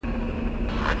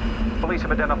Police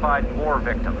have identified more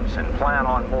victims and plan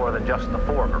on more than just the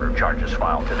 4 murder charges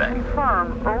filed today.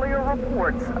 Confirm earlier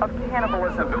reports of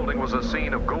cannibalism. The building was a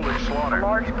scene of ghoulish slaughter. A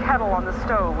large kettle on the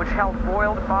stove which held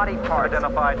boiled body parts.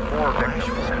 Identified more victims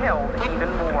and killed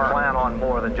even more. plan on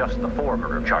more than just the 4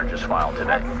 murder charges filed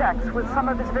today. Had sex with some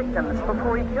of his victims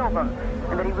before he killed them,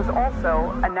 and that he was also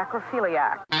a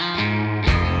necrophiliac.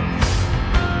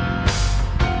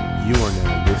 You are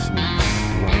now listening to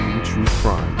Grinding True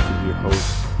Crime with your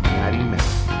hosts, Maddie Matt,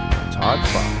 Todd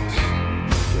Fox,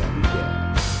 and Gabby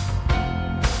Gab.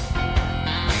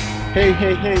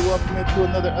 Hey, welcome into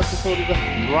another episode of the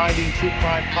Grinding True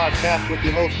Crime podcast with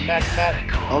your host, Matt,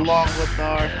 along with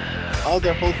our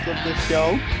other host of the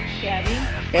show, Gabby,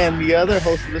 and the other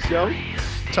host of the show,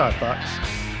 Todd Fox.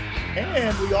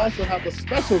 And we also have a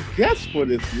special guest for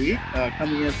this week,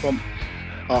 coming in from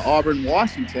Auburn,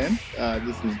 Washington.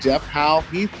 This is Geoff Howe.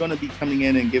 He's going to be coming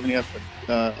in and giving us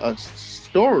a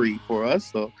story for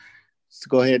us. So let's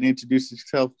go ahead and introduce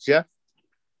yourself, Geoff.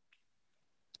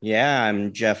 Yeah,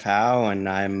 I'm Geoff Howe, and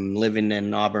I'm living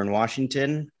in Auburn,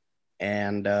 Washington.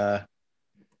 And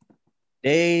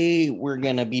today we're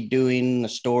going to be doing the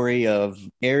story of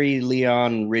Gary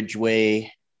Leon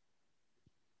Ridgway,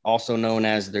 also known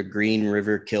as the Green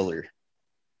River Killer.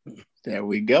 There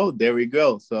we go.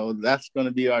 So that's going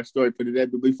to be our story for today.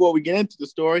 But before we get into the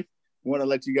story, we want to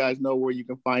let you guys know where you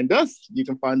can find us. You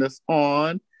can find us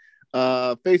on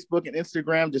Facebook and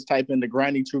Instagram. Just type in the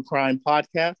Grinding True Crime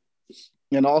podcast.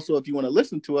 And also, if you want to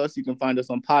listen to us, you can find us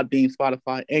on Podbean,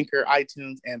 Spotify, Anchor,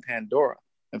 iTunes, and Pandora.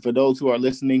 And for those who are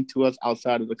listening to us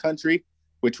outside of the country,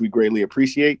 which we greatly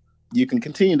appreciate, you can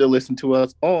continue to listen to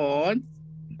us on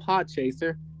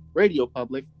Podchaser, Radio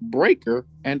Public, Breaker,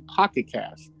 and Pocket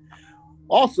Cast.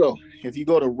 Also, if you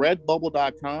go to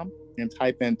redbubble.com and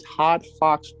type in Todd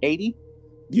Fox 80,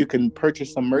 you can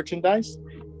purchase some merchandise.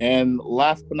 And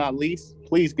last but not least,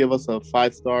 please give us a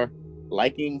 5-star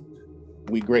liking.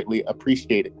 We greatly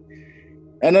appreciate it.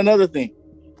 And another thing,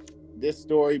 this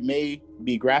story may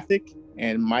be graphic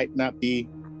and might not be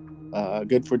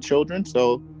good for children.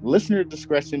 So listener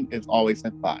discretion is always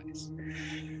advised.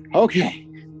 Okay.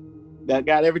 That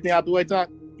got everything out the way, Todd?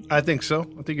 I think so.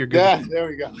 I think you're good. Yeah, there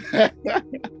we go.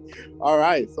 All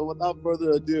right. So without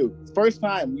further ado, first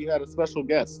time we had a special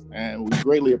guest, and we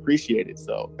greatly appreciate it.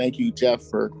 So thank you, Geoff,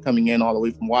 for coming in all the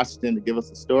way from Washington to give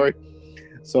us a story.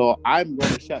 So I'm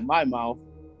going to shut my mouth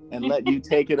and let you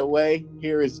take it away.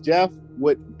 Here is Geoff,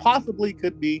 what possibly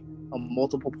could be a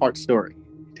multiple part story.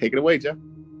 Take it away, Geoff.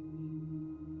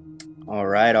 All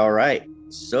right.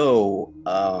 So,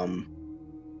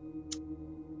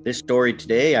 this story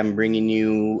today, I'm bringing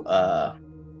you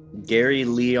Gary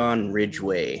Leon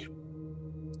Ridgway.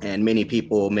 And many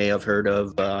people may have heard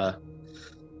of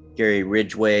Gary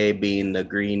Ridgway being the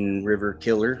Green River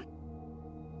Killer.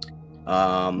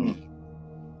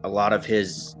 A lot of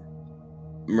his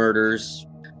murders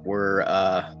were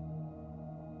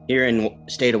here in the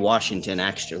state of Washington,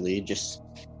 actually. Just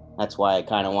that's why I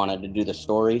kind of wanted to do the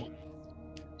story.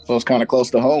 So it's kind of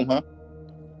close to home, huh?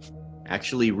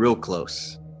 Actually, real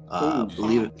close.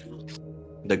 Believe it,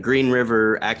 the Green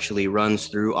River actually runs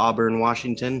through Auburn,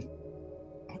 Washington,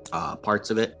 parts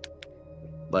of it,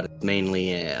 but it's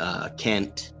mainly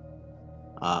Kent,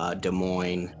 Des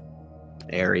Moines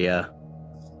area,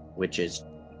 which is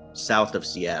south of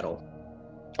Seattle.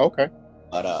 Okay.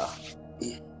 But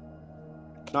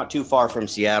not too far from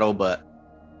Seattle, but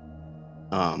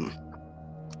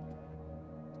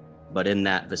in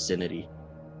that vicinity.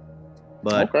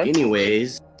 But okay.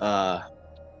 Anyways,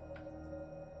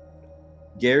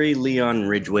 Gary Leon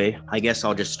Ridgway, I guess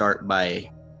I'll just start by,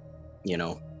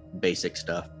 basic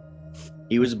stuff.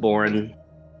 He was born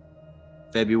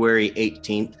February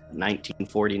 18th,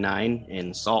 1949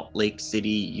 in Salt Lake City,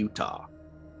 Utah.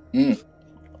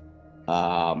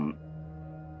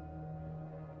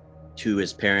 To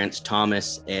his parents,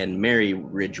 Thomas and Mary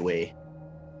Ridgway.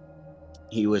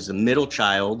 He was a middle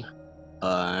child,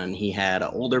 and he had an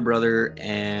older brother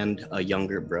and a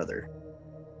younger brother.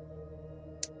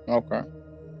 Okay.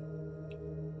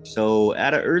 So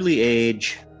at an early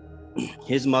age,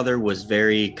 his mother was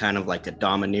very kind of like a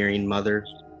domineering mother.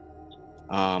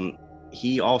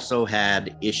 He also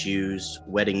had issues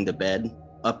wetting the bed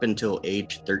up until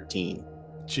age 13.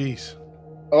 Jeez.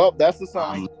 Oh, that's the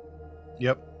sign.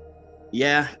 Yep.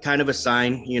 Yeah, kind of a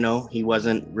sign, he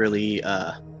wasn't really,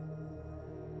 I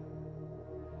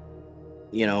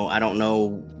don't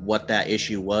know what that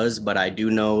issue was, but I do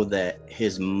know that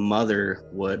his mother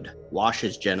would wash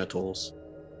his genitals.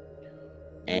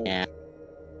 And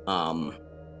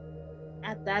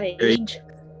at that age?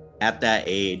 At that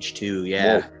age too,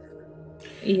 yeah. Whoa.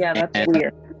 Yeah, that's and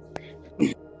weird.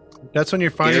 That's when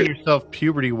you're finding yourself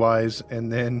puberty wise,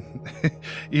 and then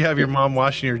you have your mom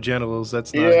washing your genitals.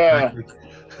 That's not exactly,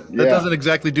 that doesn't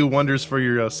exactly do wonders for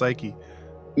your psyche.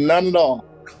 None at all.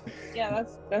 Yeah,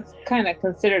 that's kind of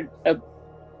considered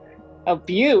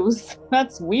abuse.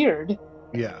 That's weird.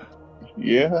 Yeah.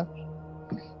 Yeah.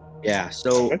 Yeah.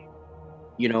 So,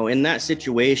 in that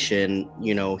situation,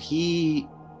 he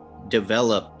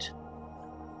developed,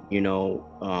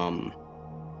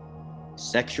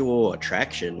 sexual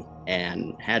attraction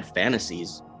and had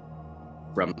fantasies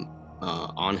from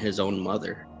on his own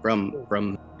mother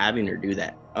from having her do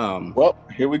that. Well,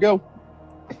 here we go.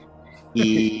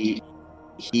 He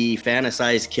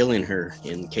fantasized killing her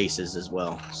in cases as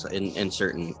well. So in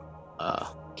certain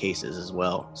cases as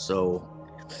well. So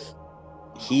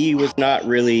he was not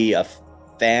really a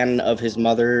fan of his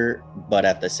mother, but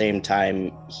at the same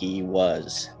time, he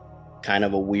was kind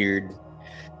of a weird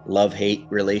love-hate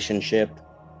relationship.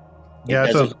 Yeah,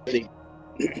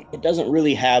 it doesn't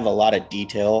really have a lot of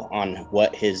detail on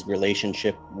what his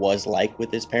relationship was like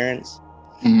with his parents.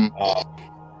 Mm-hmm.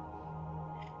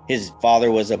 His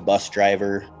father was a bus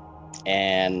driver,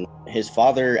 and his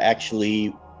father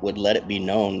actually would let it be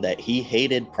known that he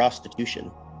hated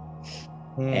prostitution.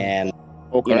 And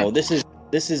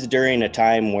this is during a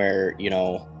time where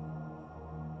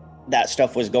that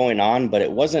stuff was going on, but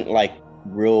it wasn't like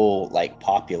real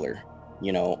popular.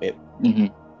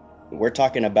 We're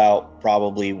talking about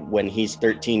probably when he's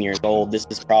 13 years old. This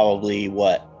is probably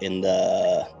in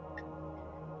the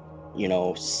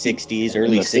 60s,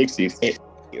 early 60s,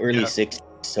 early 60s.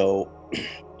 So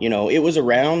it was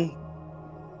around,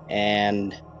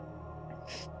 and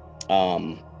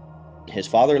his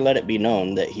father let it be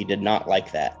known that he did not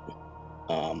like that.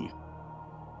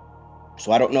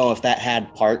 So I don't know if that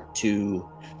had part to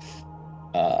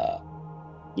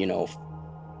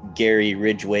Gary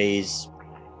Ridgway's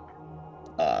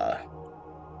a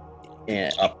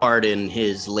part in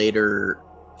his later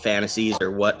fantasies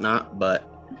or whatnot, but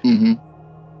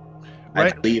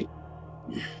I believe.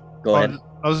 Go ahead.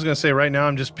 I was just gonna say, right now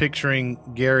I'm just picturing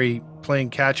Gary playing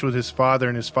catch with his father,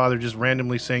 and his father just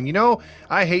randomly saying,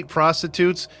 I hate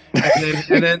prostitutes,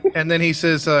 and then he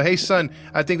says, hey son,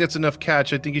 I think that's enough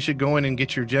catch. I think you should go in and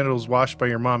get your genitals washed by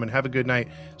your mom, and have a good night.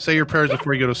 Say your prayers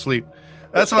before you go to sleep.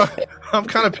 That's what I'm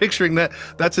kind of picturing.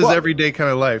 That's his everyday kind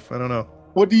of life. I don't know.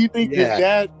 What do you think his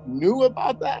dad knew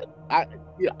about that? I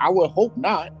would hope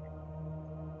not.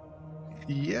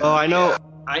 Yeah. Oh,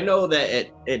 I know that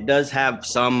it does have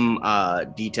some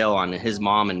detail on his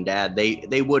mom and dad.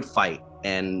 They would fight,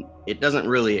 and it doesn't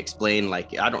really explain,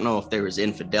 I don't know if there was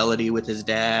infidelity with his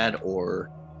dad,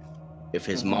 or if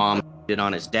his mom did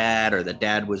on his dad, or the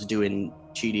dad was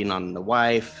cheating on the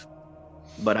wife.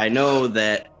 But I know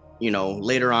that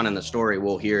later on in the story,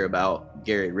 we'll hear about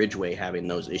Gary Ridgway having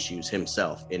those issues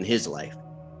himself in his life.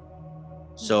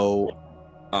 So,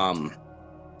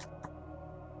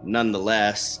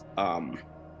 nonetheless,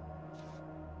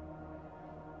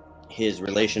 his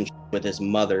relationship with his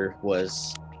mother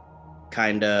was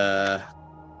kind of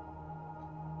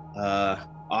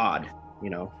odd,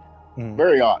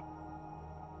 Very odd.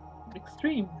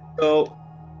 Extreme. So,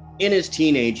 in his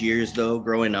teenage years, though,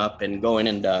 growing up and going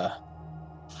into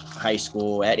high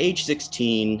school, at age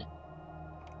 16,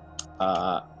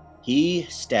 he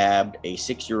stabbed a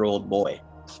 6-year-old boy.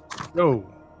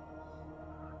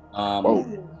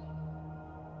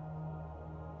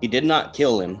 He did not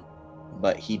kill him,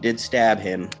 but he did stab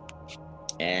him,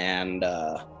 and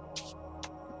that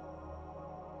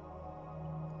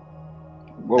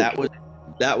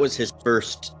was his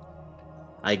first,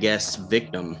 I guess,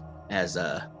 victim as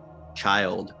a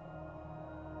child.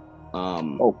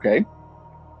 Okay.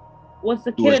 Was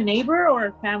the kid a neighbor or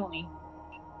a family?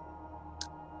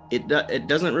 It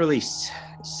doesn't really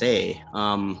say.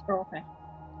 Okay.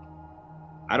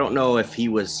 I don't know if he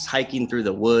was hiking through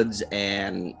the woods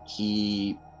and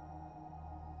he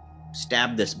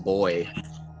stabbed this boy.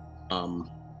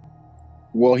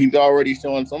 Well, he's already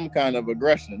showing some kind of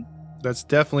aggression. That's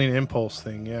definitely an impulse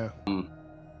thing, yeah.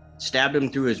 Stabbed him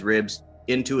through his ribs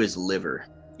into his liver.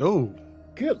 Oh,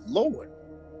 good Lord!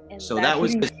 And so that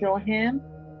was didn't kill him.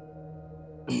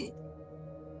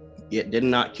 It did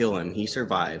not kill him. He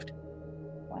survived.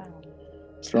 Wow.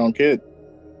 Strong kid.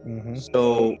 Mm-hmm.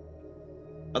 So,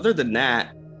 other than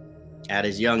that, at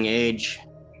his young age,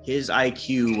 his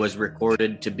IQ was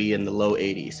recorded to be in the low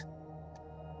 80s.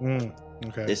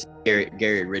 Okay. This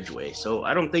Gary Ridgway. So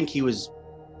I don't think he was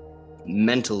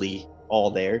mentally all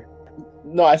there.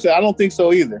 No, I said I don't think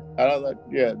so either. I don't.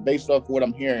 Yeah, based off what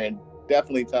I'm hearing,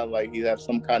 definitely sounds like he has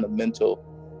some kind of mental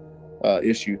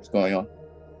issues going on.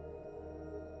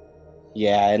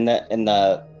 Yeah, and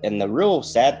the real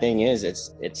sad thing is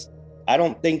it's I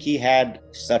don't think he had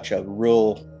such a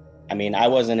real, I mean, I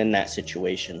wasn't in that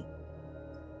situation,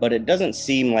 but it doesn't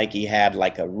seem like he had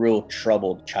like a real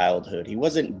troubled childhood. He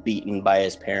wasn't beaten by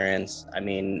his parents. I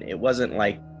mean, it wasn't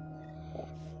like,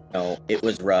 it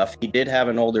was rough. He did have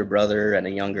an older brother and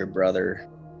a younger brother,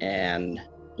 and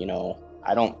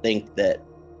I don't think that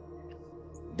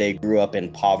they grew up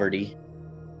in poverty,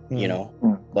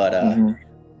 but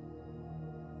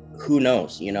who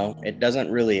knows, it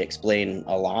doesn't really explain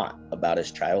a lot about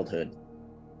his childhood.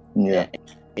 Yeah.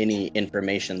 Any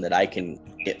information that I can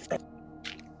get from.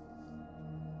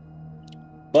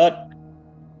 But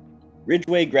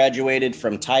Ridgway graduated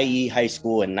from Tyee High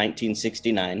School in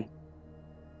 1969,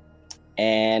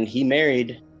 and he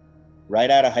married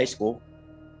right out of high school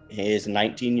his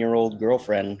 19-year-old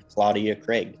girlfriend, Claudia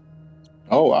Craig.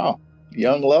 Oh, wow.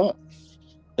 Young love.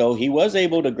 So he was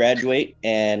able to graduate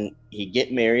and he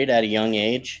get married at a young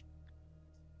age.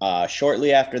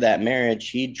 Shortly after that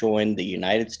marriage, he joined the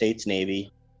United States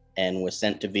Navy and was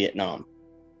sent to Vietnam.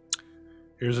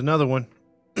 Here's another one.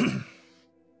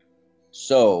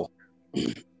 So,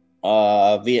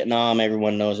 Vietnam,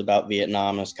 everyone knows about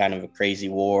Vietnam. It was kind of a crazy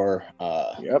war.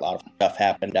 A lot of stuff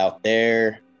happened out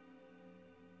there.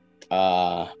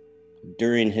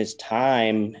 During his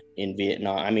time in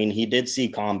Vietnam, I mean, he did see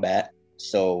combat.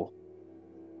 So,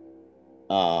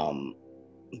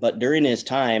 but during his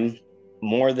time,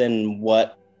 more than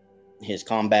what his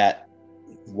combat,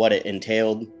 what it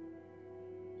entailed,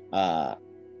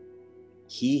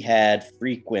 he had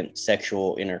frequent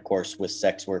sexual intercourse with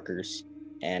sex workers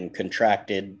and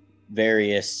contracted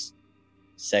various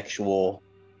sexual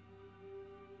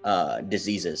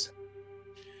diseases.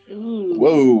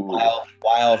 Whoa.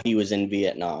 While he was in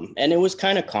Vietnam. And it was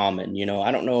kind of common,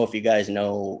 I don't know if you guys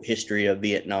know history of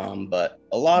Vietnam, but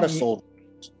a lot of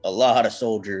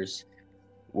soldiers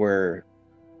were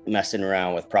messing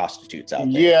around with prostitutes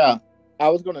out there. Yeah. I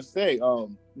was going to say,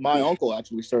 my uncle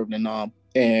actually served in Vietnam,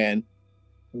 and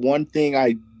one thing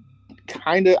I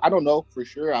don't know for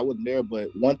sure, I wasn't there,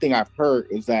 but one thing I've heard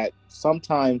is that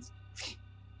sometimes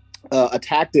a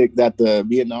tactic that the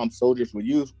Vietnam soldiers would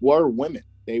use were women.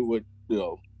 They would,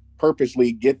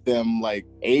 purposely get them like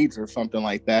AIDS or something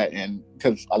like that, and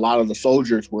because a lot of the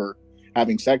soldiers were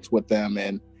having sex with them,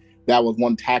 and that was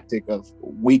one tactic of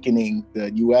weakening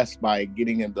the U.S. by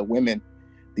getting the women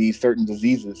these certain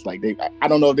diseases. Like I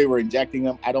don't know if they were injecting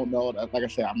them. I don't know. Like I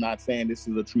said, I'm not saying this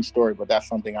is a true story, but that's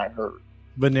something I heard.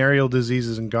 Venereal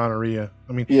diseases and gonorrhea.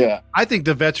 I mean, yeah. I think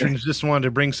the veterans just wanted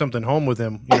to bring something home with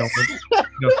them.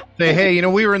 Say, hey,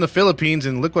 we were in the Philippines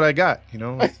and look what I got. I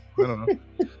don't know.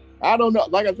 I don't know.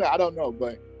 Like I said, I don't know,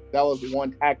 but that was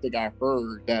one tactic I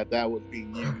heard that was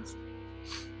being used.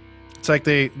 It's like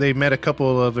they met a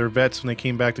couple of their vets when they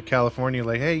came back to California.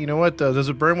 Like, hey, you know what? Does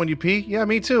it burn when you pee? Yeah,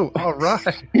 me too. All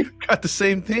right, got the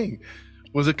same thing.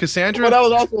 Was it Cassandra? Well,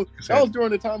 that was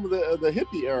during the time of the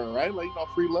hippie era, right? Like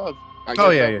free love.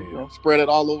 Spread it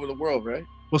all over the world, right?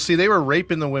 Well, see, they were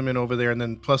raping the women over there, and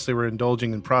then plus they were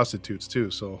indulging in prostitutes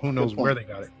too. So who knows where they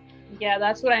got it? Yeah,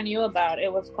 that's what I knew about.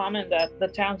 It was common that the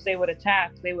towns they would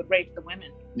attack, they would rape the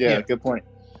women. Yeah. Good point.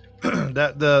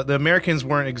 That the Americans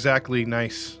weren't exactly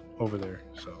nice over there.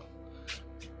 So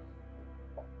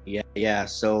yeah.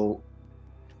 So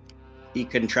he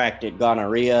contracted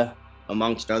gonorrhea,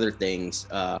 amongst other things,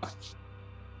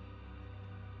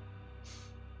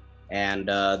 and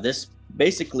this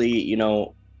basically,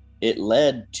 it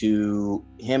led to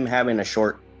him having a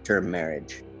short-term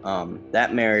marriage.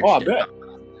 That marriage did not last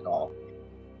at all.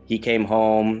 He came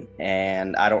home,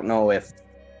 and I don't know if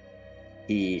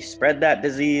he spread that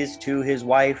disease to his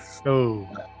wife. Oh.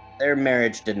 Their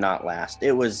marriage did not last.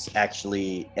 It was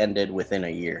actually ended within a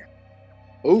year.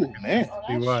 Oh, man.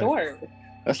 Oh, that's short.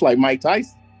 That's like Mike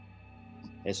Tyson.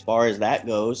 As far as that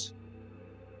goes,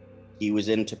 he was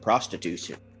into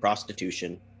prostitution.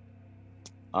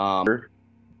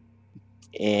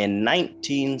 In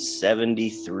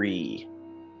 1973,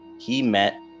 he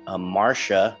met a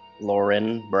Marsha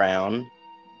Lauren Brown,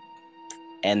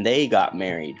 and they got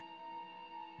married.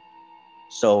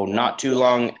 So not too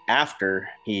long after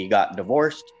he got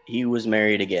divorced, he was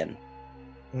married again.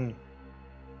 And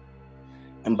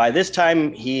by this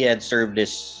time, he had served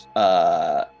his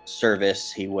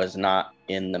service. He was not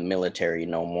in the military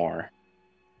no more.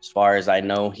 As far as I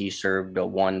know, he served a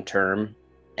one term,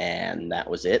 and that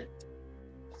was it.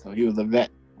 So he was a vet.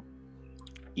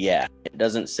 Yeah, it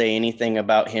doesn't say anything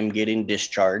about him getting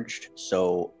discharged.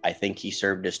 So I think he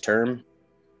served his term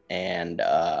and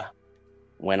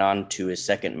went on to his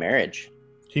second marriage.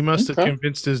 He must have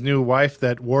convinced his new wife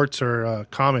that warts are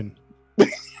common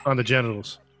on the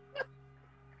genitals.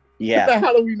 Yeah.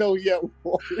 How do we know he had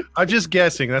warrants? I'm just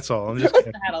guessing. That's all. I'm just I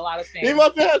guessing. had a lot of He things.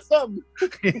 must have had something.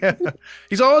 Yeah.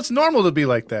 He's all, it's normal to be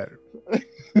like that.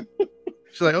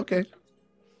 She's like, okay.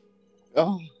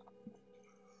 Oh.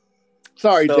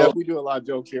 Sorry, So- Jeff. We do a lot of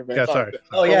jokes here, man. Yeah, sorry.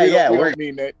 Oh, But yeah, we yeah. don't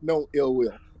mean that. No ill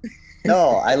will.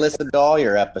 No, I listened to all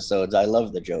your episodes. I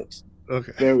love the jokes.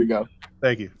 Okay. There we go.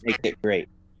 Thank you. Make it great.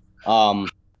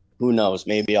 Who knows?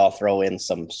 Maybe I'll throw in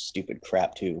some stupid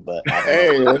crap too, but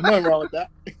Hey, there's nothing wrong with that.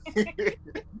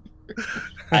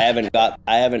 I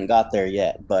haven't got there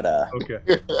yet. But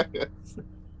Okay.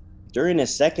 during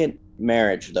his second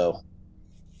marriage, though,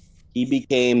 he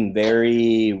became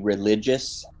very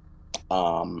religious.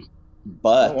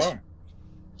 But Oh, wow.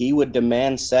 he would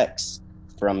demand sex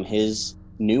from his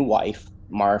new wife,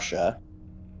 Marcia.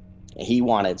 He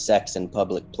wanted sex in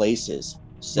public places,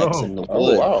 sex Whoa. in the Oh,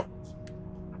 woods, wow.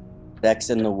 sex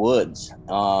in the woods.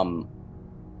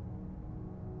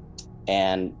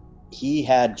 And he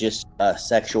had just a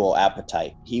sexual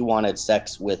appetite. He wanted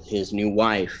sex with his new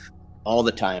wife all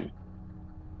the time,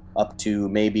 up to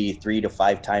maybe 3 to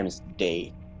 5 times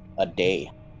a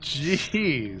day.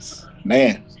 Jeez.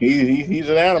 Man, he's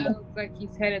an animal. Sounds like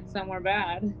he's headed somewhere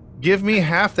bad. Give me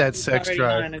half that He's sex already not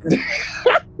drive. in a good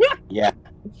place. Yeah.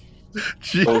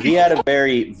 Jeez. So he had a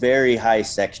very, very high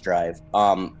sex drive.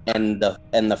 And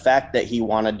the fact that he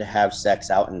wanted to have sex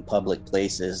out in public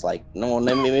places, like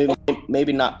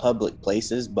maybe not public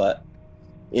places, but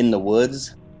in the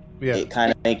woods, Yeah. it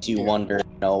kind of makes you wonder,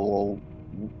 well,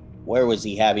 where was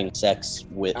he having sex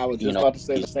with? I was just about to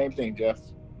say the same thing, Jeff.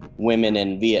 Women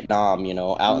in Vietnam,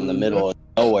 out in the middle of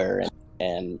nowhere,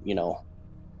 and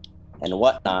and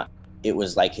whatnot. It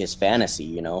was like his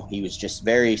fantasy, he was just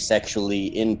very sexually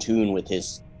in tune with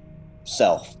his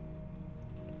self.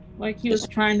 Like he was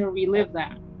trying to relive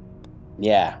that.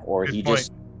 Yeah, or Good he point.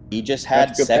 just had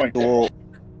That's a good point.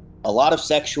 a lot of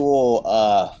sexual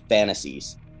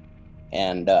fantasies.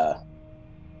 And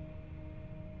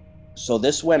so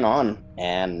this went on,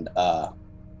 and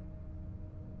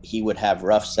he would have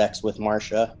rough sex with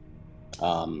Marcia.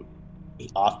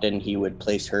 Often he would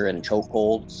place her in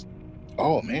chokeholds,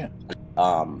 Oh, man.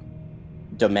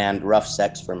 demand rough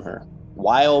sex from her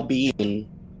while being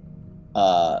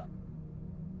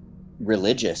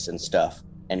religious and stuff,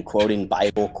 and quoting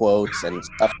Bible quotes and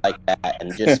stuff like that,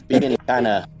 and just being kind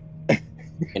of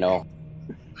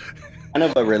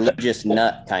a religious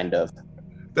nut, kind of.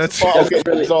 That's Oh, okay,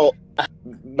 really- so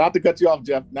not to cut you off,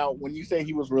 Jeff. Now, when you say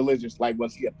he was religious, like,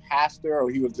 was he a pastor, or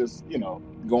he was just,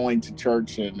 going to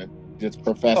church and just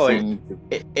professing?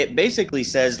 It basically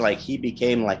says like he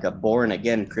became like a born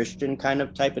again Christian kind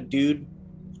of type of dude.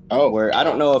 Oh, Where I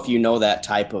don't know if you know that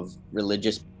type of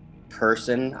religious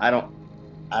person. I don't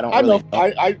I really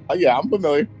know. Yeah, I'm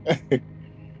familiar.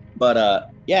 But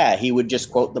yeah, he would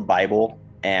just quote the Bible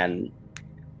and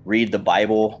read the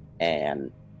Bible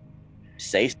and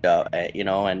say stuff,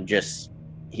 and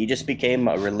he just became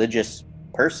a religious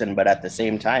person, but at the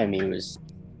same time he was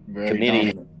Very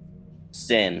committing common.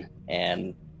 sin.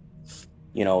 And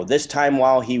this time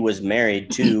while he was married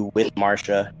to with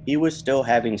Marcia, he was still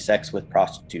having sex with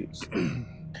prostitutes.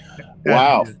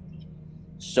 Wow.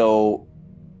 So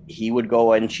he would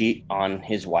go and cheat on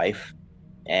his wife.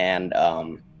 And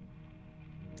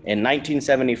in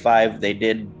 1975 they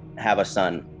did have a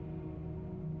son.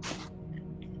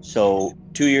 So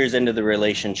 2 years into the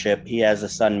relationship, he has a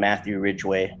son, Matthew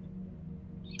Ridgway.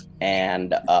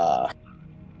 And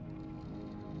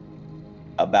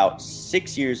about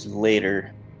 6 years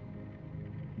later,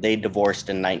 they divorced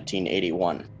in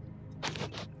 1981.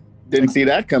 Didn't see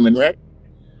that coming, right?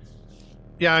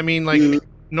 Yeah, I mean, like,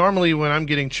 normally when I'm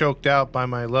getting choked out by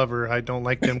my lover, I don't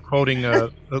like them quoting,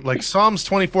 like Psalms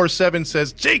 24:7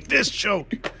 says, "Take this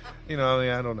choke." I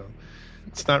don't know.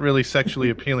 It's not really sexually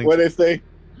appealing. What they say?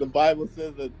 The Bible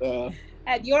says that.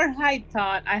 At your height,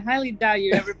 Todd, I highly doubt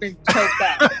you've ever been choked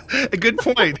out. Good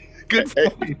point. Good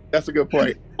point. That's a good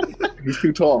point. He's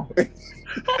too tall.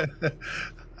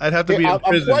 I'd have to be in I'm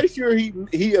prison. quite sure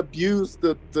he abused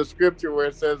the scripture where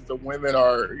it says the women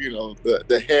are,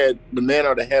 the head, the men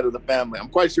are the head of the family. I'm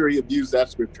quite sure he abused that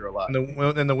scripture a lot.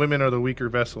 And the women are the weaker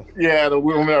vessel. Yeah, the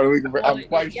women are the weaker. Well, I'm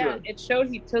quite sure. it showed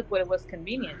he took what was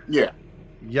convenient. Yeah.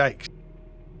 Yikes.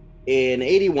 In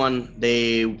 81,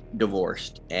 they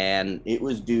divorced, and it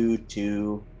was due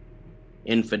to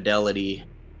infidelity,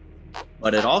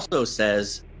 but it also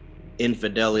says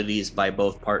infidelities by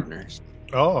both partners.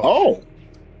 Oh.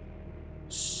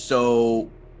 So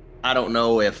I don't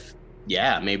know if,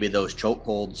 maybe those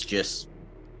chokeholds just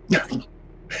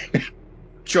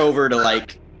drove her to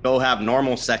like go have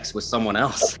normal sex with someone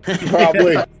else.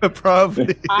 Probably.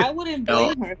 Probably. I wouldn't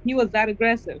blame her if he was that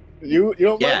aggressive. You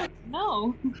don't Yeah. mind?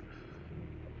 No.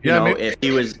 Yeah, If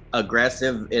he was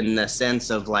aggressive in the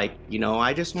sense of like,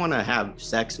 I just want to have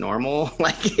sex normal,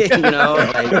 like,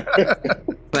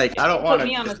 like I don't want Put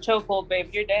me on a chokehold, babe.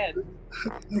 You're dead.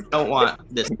 don't want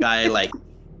this guy like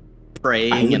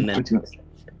praying and then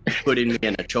putting me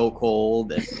in a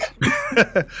chokehold.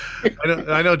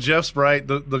 I know Jeff's right.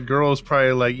 The girl is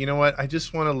probably like, you know what? I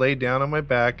just want to lay down on my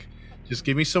back. Just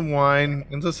give me some wine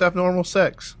and let's have normal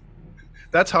sex.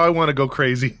 That's how I want to go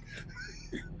crazy.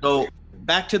 So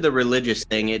back to the religious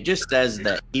thing, it just says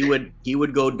that he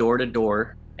would go door to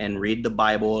door and read the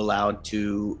Bible aloud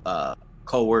to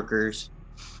co-workers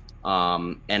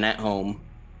and at home.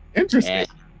 Interesting. And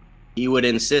he would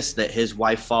insist that his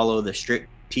wife follow the strict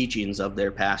teachings of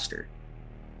their pastor.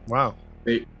 Wow.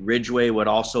 Ridgway would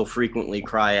also frequently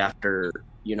cry after,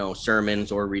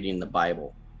 sermons or reading the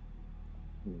Bible.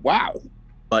 Wow.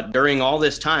 But during all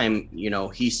this time,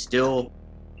 he's still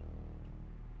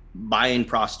buying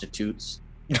prostitutes,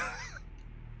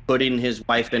 putting his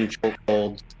wife in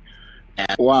chokeholds,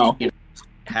 and Wow.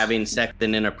 having sex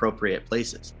in inappropriate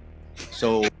places.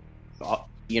 So,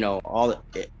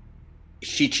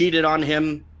 she cheated on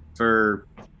him for,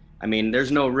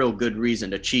 there's no real good reason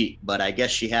to cheat, but I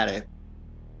guess she had a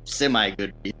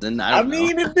semi-good reason. I don't know.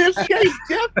 In this case,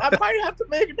 Jeff, I might have to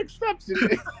make an exception.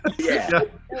 Yeah. Well,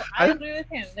 I agree with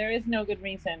him. There is no good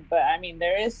reason, but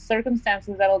there is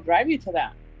circumstances that'll drive you to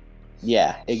that.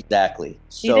 Yeah, exactly.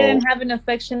 She didn't have an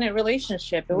affectionate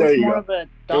relationship. It was more of a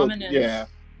dominant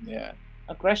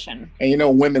aggression.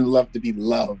 And women love to be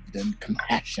loved and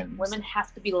compassion. Women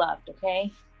have to be loved,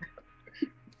 okay?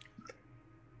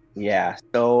 Yeah.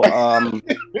 So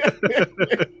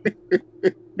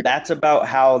that's about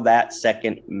how that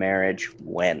second marriage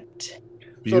went.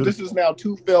 So this is now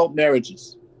 2 failed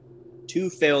marriages.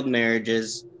 2 failed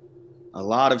marriages, a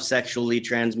lot of sexually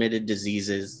transmitted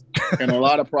diseases, and a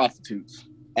lot of prostitutes.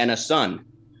 And a son.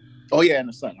 Oh, yeah, and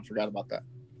a son. I forgot about that.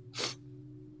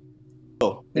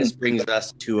 So this brings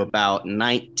us to about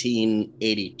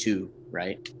 1982,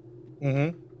 right?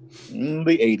 Mm-hmm. In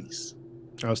the 80s.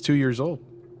 I was 2 years old.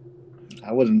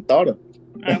 I wouldn't thought of it.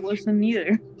 I wasn't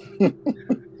either.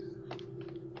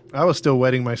 I was still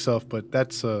wetting myself, but that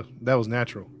was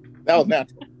natural. That was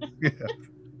natural. Yeah.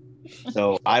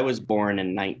 So I was born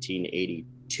in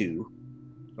 1982.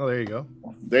 Oh, there you go.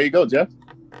 There you go, Jeff.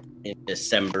 In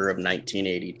December of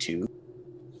 1982.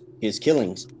 His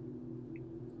killings.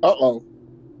 Uh-oh.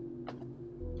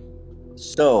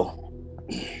 So,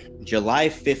 July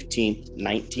 15th,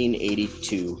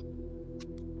 1982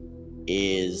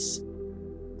 is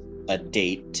a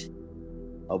date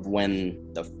of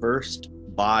when the first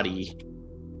body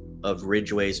of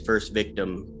Ridgway's first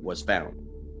victim was found.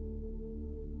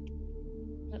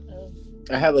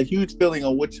 I have a huge feeling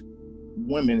on which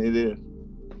women it is.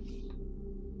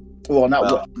 Well,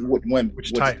 not what women.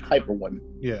 Which type of women.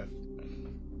 Yeah.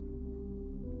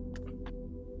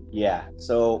 Yeah.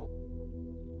 So,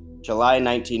 July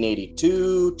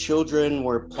 1982, children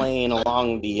were playing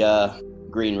along the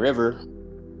Green River,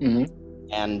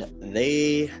 and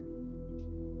they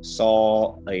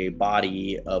saw a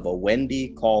body of a Wendy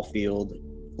Caulfield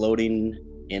floating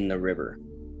in the river.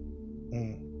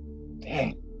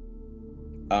 Dang.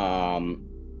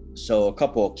 So a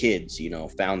couple of kids,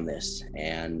 found this,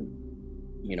 and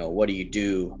what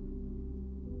do?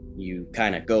 You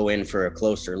kind of go in for a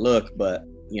closer look, but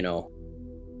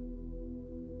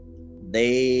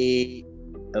they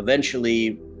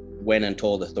eventually went and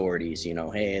told authorities,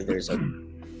 hey, there's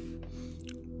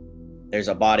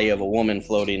a body of a woman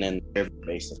floating in the river,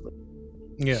 basically.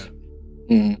 Yeah.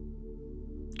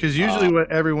 Because usually what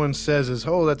everyone says is,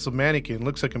 oh, that's a mannequin.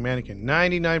 Looks like a mannequin.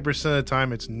 99% of the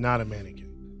time, it's not a mannequin.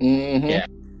 Yeah.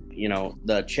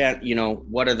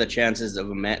 What are the chances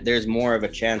of there's more of a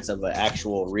chance of an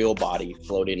actual real body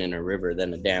floating in a river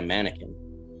than a damn mannequin.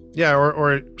 Yeah,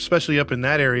 or especially up in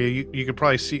that area, you could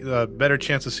probably see a better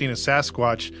chance of seeing a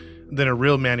Sasquatch than a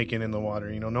real mannequin in the water.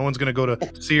 No one's going to go to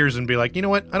Sears and be like, you know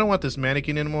what? I don't want this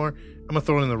mannequin anymore. I'm going to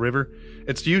throw it in the river.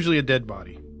 It's usually a dead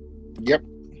body. Yep.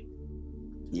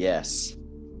 Yes,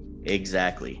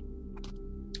 exactly.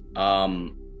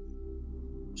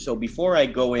 So before I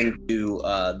go into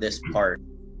this part,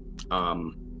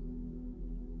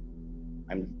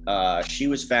 she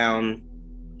was found.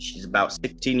 She's about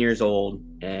 16 years old,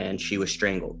 and she was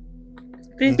strangled.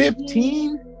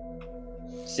 15?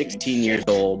 16 years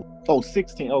old. Oh,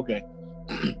 16. Okay.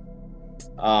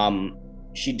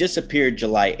 She disappeared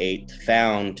July 8th,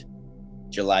 found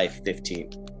July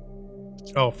 15th.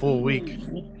 Oh, full week.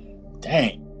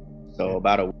 Dang. So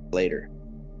about a week later.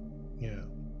 Yeah.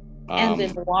 And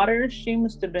in the water, she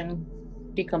must have been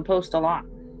decomposed a lot.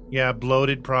 Yeah,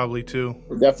 bloated probably too.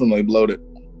 Definitely bloated.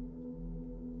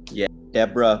 Yeah,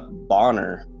 Deborah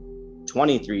Bonner,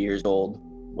 23 years old,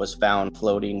 was found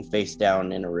floating face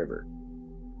down in a river.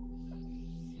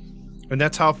 And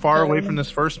that's how far away from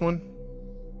this first one?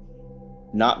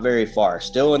 Not very far.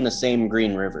 Still in the same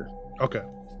Green River. Okay.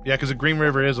 Yeah, because the Green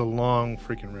River is a long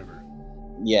freaking river.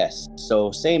 Yes.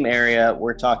 So same area.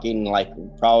 We're talking like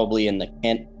probably in the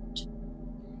Kent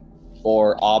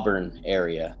or Auburn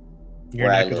area. Your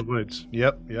neck of the woods.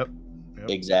 Yep.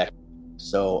 Exactly.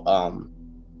 So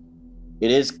it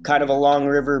is kind of a long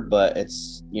river, but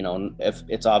it's, you know, if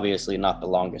it's obviously not the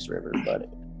longest river, but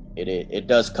it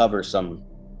does cover some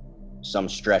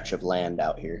stretch of land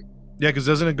out here. Yeah, because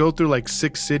doesn't it go through like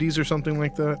 6 cities or something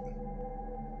like that?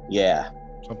 Yeah.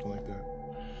 Something like that.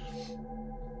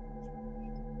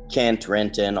 Kent,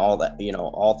 Renton, all that, you know,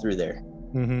 all through there.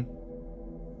 Mm-hmm.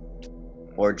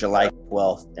 Or July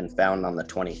 12th and found on the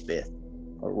 25th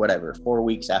or whatever, 4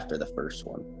 weeks after the first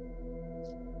one.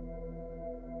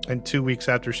 And 2 weeks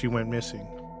after she went missing.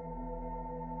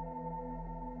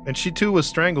 And she too was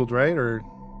strangled, right? Or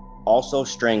also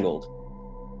strangled.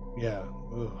 Yeah.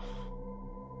 Ugh.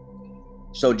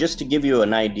 So just to give you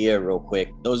an idea real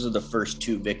quick, those are the first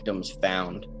 2 victims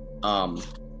found.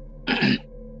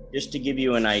 Just to give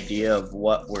you an idea of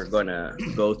what we're going to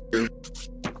go through.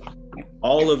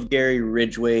 All of Gary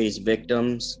Ridgway's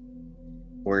victims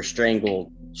were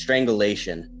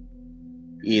strangulation.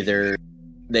 Either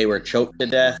they were choked to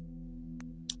death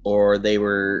or they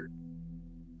were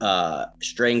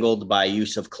strangled by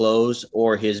use of clothes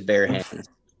or his bare hands.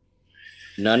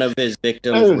 None of his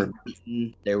victims were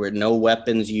beaten. There were no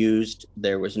weapons used.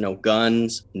 There was no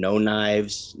guns, no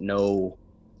knives, no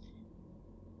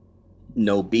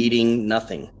beating,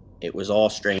 nothing. It was all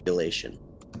strangulation.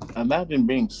 Imagine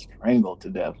being strangled to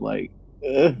death. Like,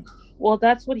 ugh. Well,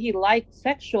 that's what he liked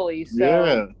sexually. So.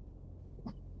 Yeah.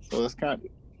 So that's kind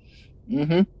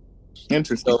of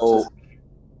interesting. So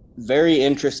very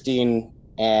interesting,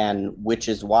 and which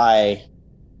is why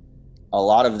a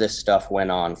lot of this stuff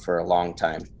went on for a long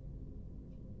time.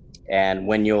 And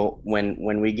when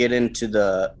we get into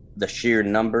the sheer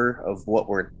number of what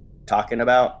we're talking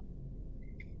about,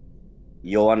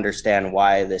 you'll understand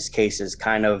why this case is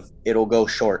it'll go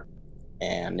short,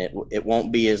 and it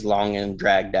won't be as long and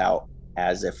dragged out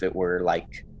as if it were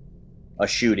like a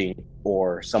shooting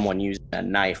or someone using a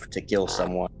knife to kill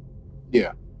someone.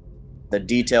 Yeah. The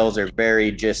details are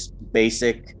very just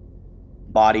basic.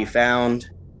 Body found,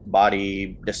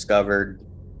 body discovered,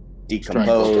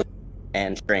 decomposed,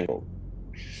 and strangled.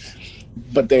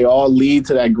 But they all lead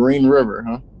to that Green River,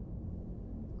 huh?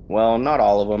 Well, not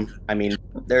all of them. I mean,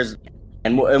 there's,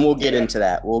 and we'll get into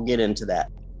that. We'll get into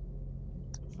that.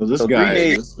 So this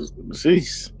guy,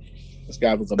 this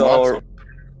guy was a monster.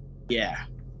 Yeah.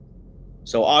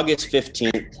 So August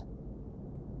 15th,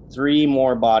 3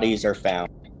 more bodies are found.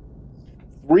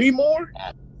 3 more?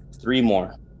 3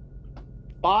 more.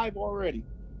 5 already.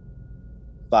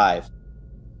 5.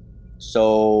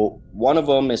 So one of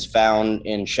them is found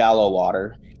in shallow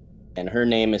water, and her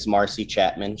name is Marcy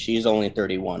Chapman. She's only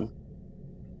 31.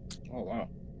 Oh, wow.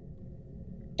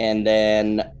 And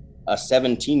then a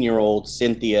 17-year-old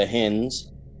Cynthia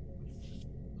Hins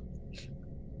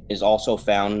is also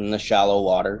found in the shallow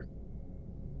water.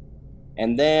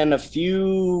 And then a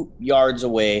few yards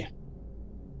away,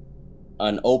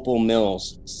 an Opal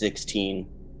Mills 16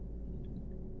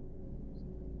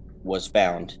 was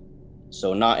found.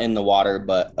 So not in the water,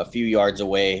 but a few yards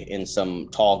away in some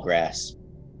tall grass.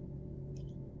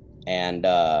 And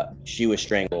she was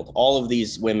strangled. All of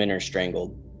these women are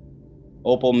strangled.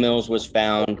 Opal Mills was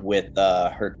found with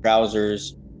her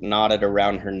trousers knotted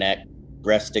around her neck,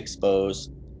 breast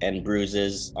exposed, and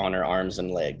bruises on her arms and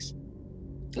legs.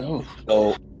 Oh.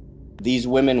 So these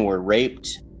women were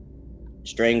raped,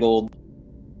 strangled,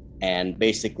 and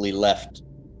basically left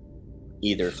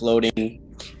either floating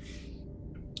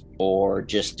or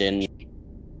just in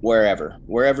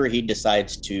wherever he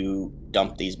decides to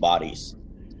dump these bodies.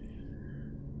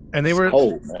 And they were,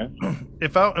 man.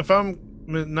 If I'm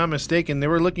not mistaken, they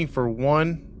were looking for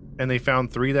 1 and they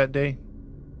found 3 that day.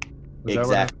 Was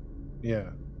exactly.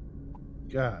 Yeah.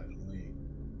 God.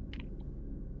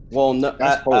 Well, no,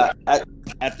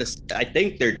 I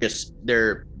think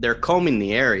they're combing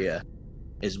the area,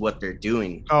 is what they're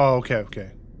doing. Oh,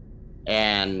 okay.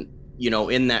 And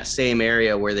in that same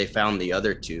area where they found the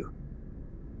other 2,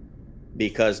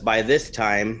 because by this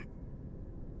time,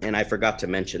 and I forgot to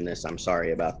mention this, I'm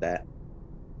sorry about that.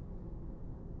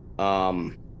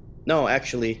 No,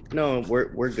 actually, no,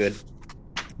 we're good.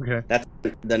 Okay. That's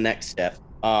the next step.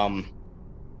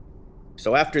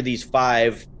 So after these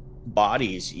 5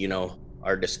 bodies,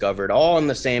 are discovered all in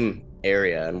the same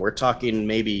area, and we're talking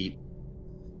maybe,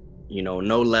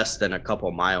 no less than a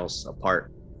couple miles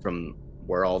apart from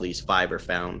where all these 5 are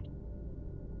found.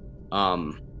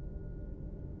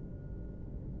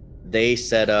 They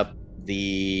set up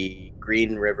the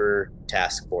Green River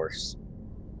Task Force.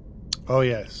 Oh,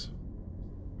 yes.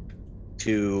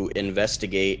 To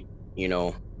investigate,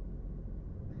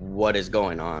 what is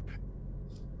going on.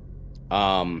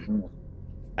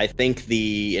 I think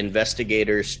the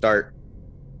investigators start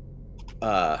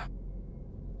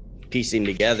piecing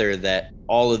together that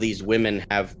all of these women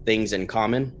have things in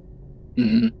common.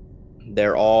 Mm-hmm.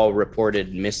 They're all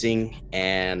reported missing,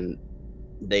 and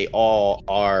they all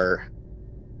are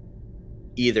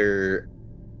either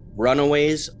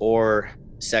runaways or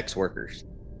sex workers.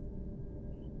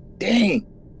 Dang.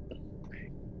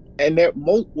 And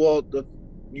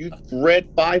you've read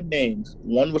 5 names.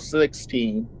 One was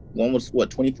 16. One was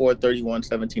 24, 31,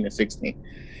 17, and 16.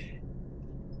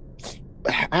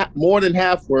 More than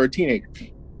half were teenagers.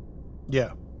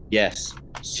 Yeah. Yes.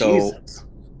 So, Jesus.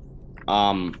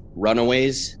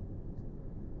 Runaways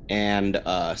and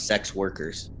sex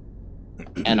workers,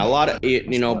 and a lot of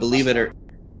believe it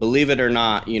or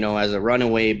not, as a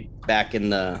runaway back in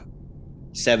the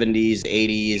 70s,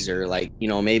 80s, or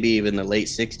maybe even the late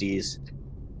 60s,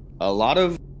 a lot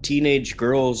of teenage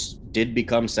girls did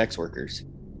become sex workers.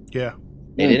 Yeah.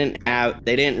 They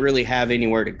didn't really have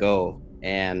anywhere to go,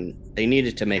 and they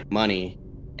needed to make money,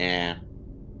 and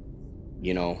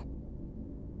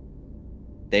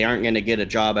they aren't going to get a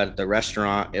job at the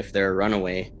restaurant if they're a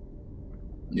runaway.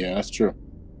 Yeah, that's true.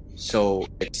 So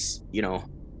it's,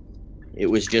 it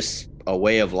was just a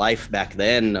way of life back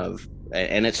then,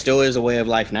 and it still is a way of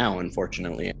life now,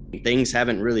 unfortunately. Things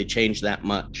haven't really changed that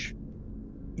much.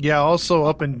 Yeah, also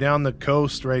up and down the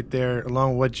coast right there,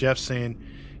 along with what Jeff's saying,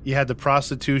 you had the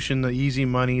prostitution, the easy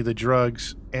money, the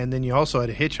drugs, and then you also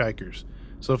had hitchhikers.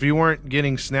 So if you weren't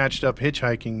getting snatched up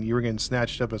hitchhiking, you were getting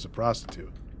snatched up as a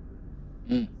prostitute.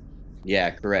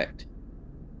 Yeah, correct.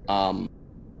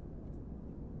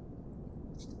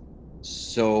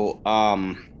 So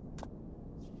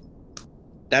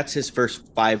that's his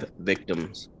first 5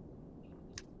 victims.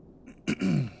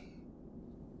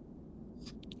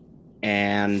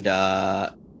 And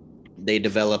they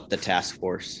developed the task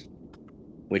force,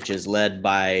 which is led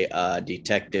by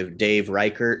Detective Dave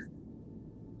Reichert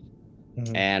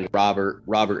and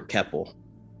Robert Keppel.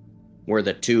 Were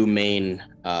the 2 main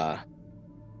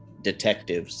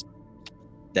detectives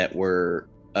that were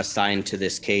assigned to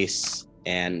this case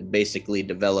and basically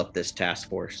developed this task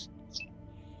force.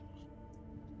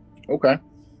 Okay.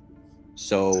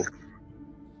 So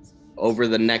over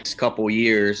the next couple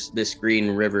years, this Green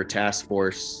River Task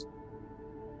Force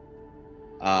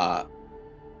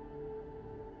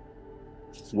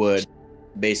would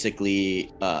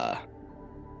basically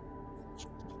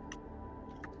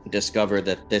discover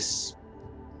that this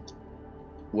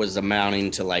was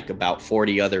amounting to about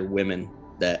 40 other women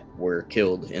that were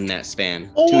killed in that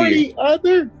span. 40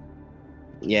 other?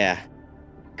 Yeah.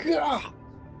 God.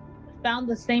 Found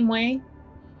the same way?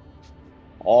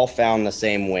 All found the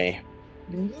same way.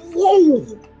 Whoa.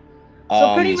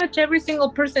 So pretty much every single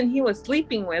person he was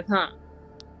sleeping with, huh?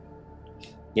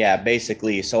 Yeah,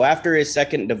 basically. So after his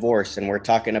second divorce, and we're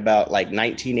talking about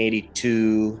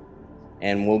 1982,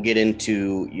 and we'll get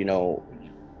into,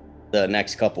 the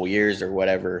next couple years or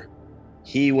whatever,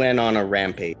 he went on a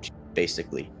rampage,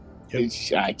 basically. Yep.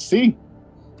 I see.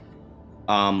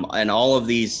 And all of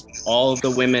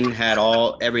the women had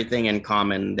everything in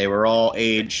common. They were all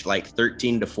aged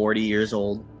 13 to 40 years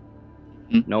old.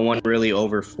 No one really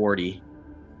over 40.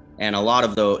 And a lot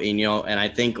of and I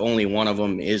think only one of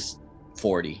them is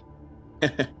 40.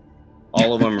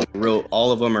 all of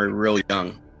them are real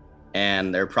young,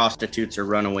 and they're prostitutes or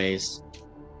runaways.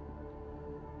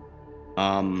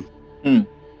 And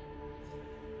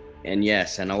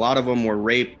yes, and a lot of them were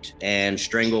raped and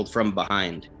strangled from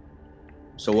behind.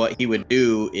 So what he would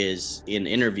do is, in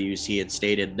interviews, he had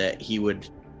stated that he would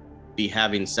be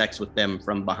having sex with them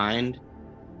from behind,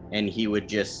 and he would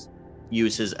just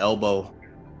use his elbow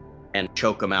and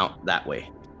choke them out that way.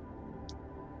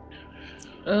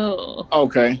 Oh.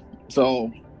 Okay.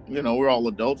 So, we're all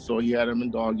adults, so he had them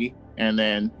in doggy, and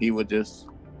then he would just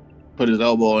put his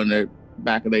elbow in their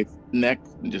back of their neck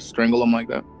and just strangle them like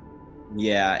that.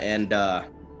 Yeah, and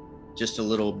just a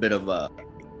little bit of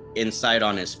insight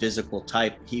on his physical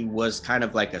type. He was kind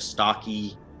of like a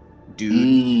stocky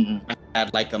dude,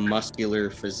 had a muscular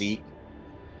physique,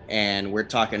 and we're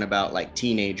talking about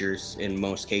teenagers in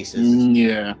most cases.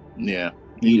 Yeah.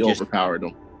 He overpowered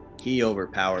him. He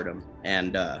overpowered him,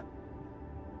 and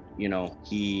you know,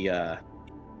 he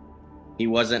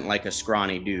wasn't like a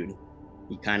scrawny dude.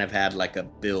 He kind of had like a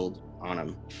build on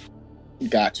him.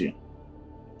 Got you.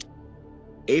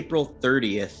 April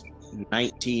 30th,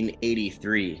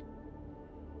 1983.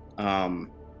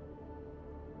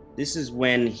 This is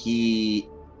when he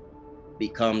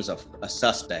becomes a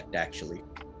suspect, actually.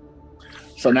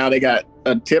 So now they got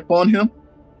a tip on him?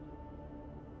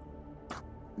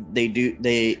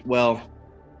 Well,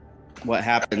 what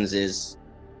happens is,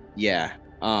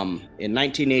 in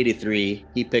 1983,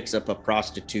 he picks up a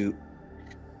prostitute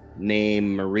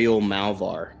named Mariel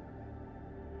Malvar.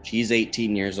 She's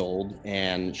 18 years old,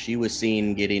 and she was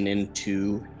seen getting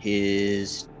into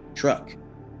his truck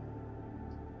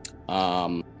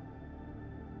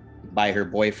by her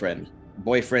boyfriend.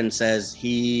 Boyfriend says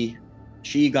she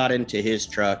got into his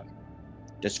truck,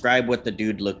 described what the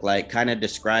dude looked like, kind of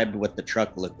described what the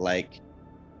truck looked like.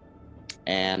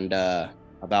 And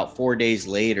about 4 days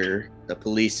later, the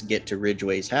police get to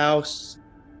Ridgway's house,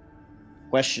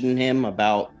 question him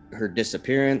about her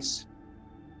disappearance,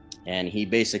 and he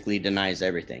basically denies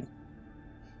everything.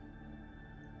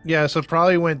 Yeah, so it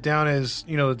probably went down as,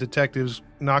 you know, the detectives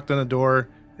knocked on the door.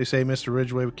 They say, Mr.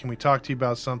 Ridgway, can we talk to you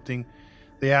about something?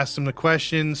 They asked him the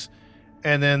questions,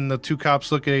 and then the two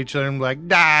cops look at each other and be like,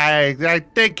 I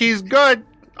think he's good.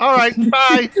 All right,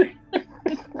 bye.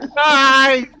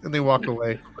 Bye. And they walk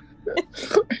away.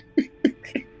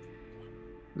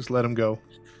 Just let him go.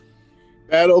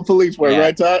 Bad old police work,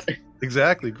 right, Todd?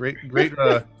 Exactly. Great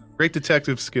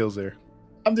detective skills there.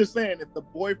 I'm just saying, if the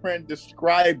boyfriend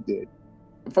described it,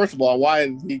 first of all, why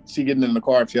is she getting in the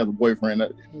car if she has a boyfriend? I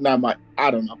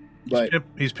don't know. But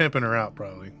he's pimping her out,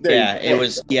 probably.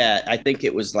 I think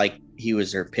it was like he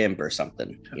was her pimp or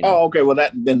something. You know? Oh, okay. Well,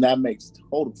 that makes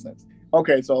total sense.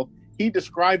 Okay, so he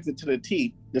describes it to the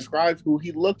T, describes who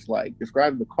he looks like,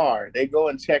 describes the car. They go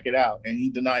and check it out, and he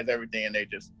denies everything, and they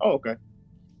just, oh, okay.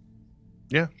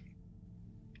 Yeah.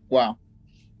 Wow.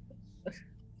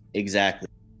 Exactly.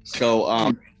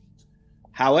 So,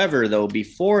 however, though,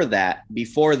 before that,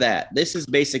 this is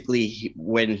basically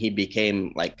when he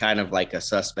became like kind of like a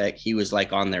suspect. He was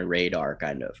like on their radar,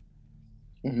 kind of.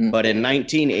 Mm-hmm. But in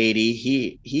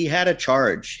 1980, he had a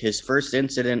charge. His first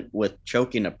incident with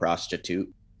choking a prostitute.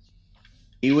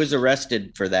 He was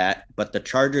arrested for that, but the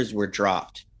charges were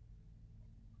dropped.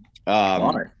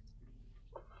 Why?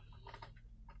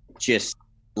 Just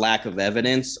lack of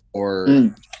evidence,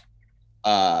 or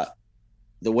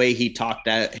the way he talked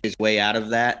his way out of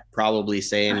that, probably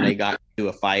saying they got into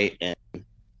a fight and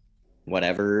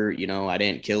whatever, you know, I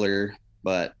didn't kill her,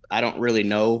 but I don't really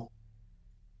know.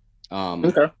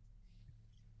 Okay.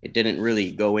 It didn't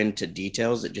really go into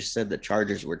details. It just said the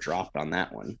charges were dropped on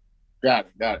that one. Got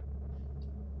it.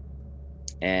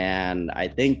 And I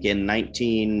think in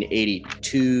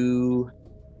 1982,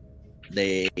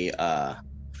 they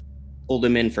pulled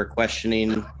him in for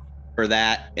questioning for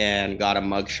that and got a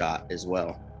mugshot as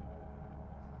well.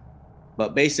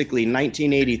 But basically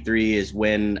 1983 is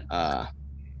when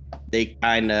they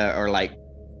kind of are like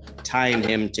tying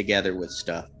him together with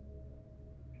stuff.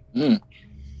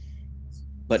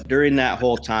 But during that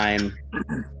whole time,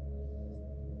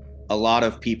 a lot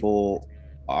of people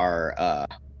are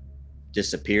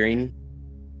disappearing,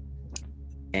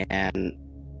 and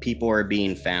people are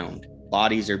being found.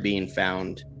 Bodies are being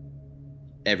found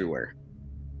everywhere.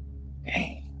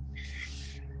 Dang.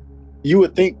 You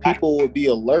would think people would be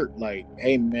alert, like,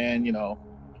 hey man, you know,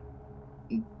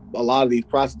 a lot of these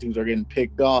prostitutes are getting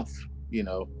picked off, you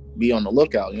know, be on the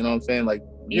lookout, you know what I'm saying? Like,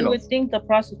 you would think the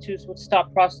prostitutes would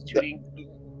stop prostituting.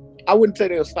 I wouldn't say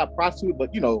they'll stop prostituting,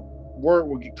 but, you know, word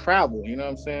would travel, you know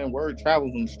what I'm saying? Word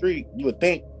travels on the street. You would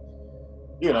think,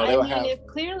 you know, if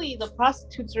clearly the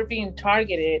prostitutes are being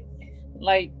targeted,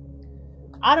 like,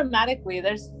 automatically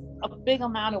there's a big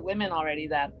amount of women already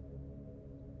that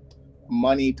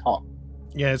money talk.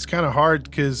 Yeah, it's kind of hard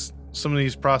because some of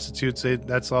these prostitutes,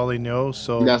 that's all they know.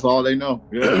 So that's all they know.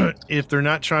 Yeah. If they're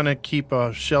not trying to keep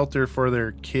a shelter for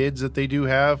their kids that they do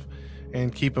have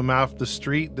and keep them off the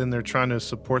street, then they're trying to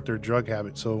support their drug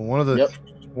habit. So one of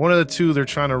the two they're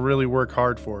trying to really work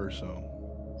hard for. So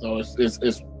it's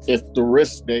the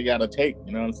risk they got to take.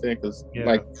 You know what I'm saying? Because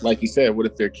like you said, what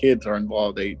if their kids are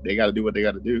involved? They got to do what they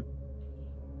got to do.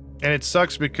 And it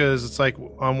sucks because it's like,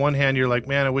 on one hand, you're like,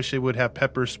 man, I wish they would have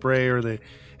pepper spray or they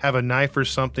have a knife or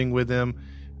something with them.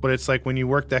 But it's like when you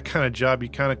work that kind of job, you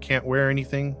kind of can't wear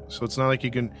anything. So it's not like you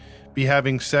can be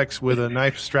having sex with a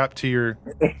knife strapped to your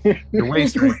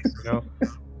waist, you know?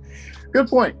 Good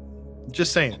point.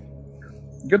 Just saying.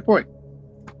 Good point.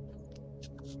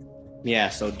 Yeah,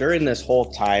 so during this whole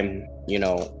time,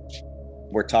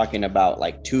 we're talking about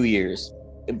like 2 years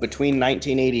between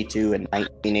 1982 and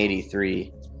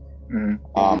 1983.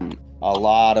 A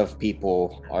lot of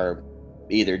people are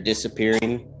either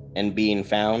disappearing and being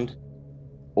found,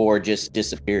 or just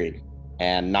disappearing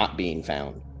and not being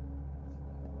found.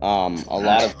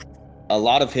 A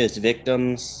lot of his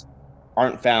victims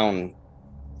aren't found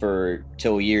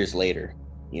till years later.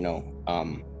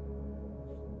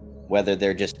 Whether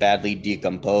they're just badly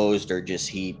decomposed or just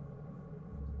he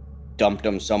dumped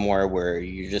them somewhere where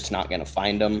you're just not going to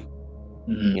find them.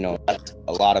 That's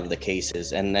a lot of the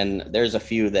cases. And then there's a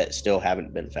few that still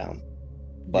haven't been found,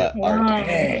 but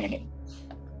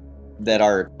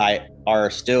are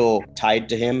still tied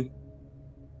to him.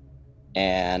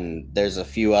 And there's a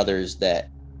few others that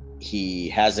he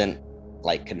hasn't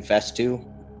like confessed to,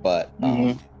 but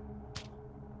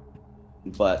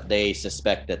they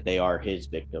suspect that they are his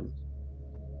victims.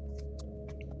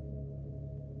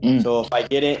 So if I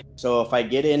get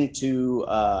into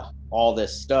all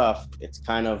this stuff, it's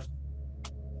kind of,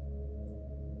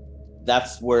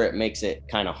 that's where it makes it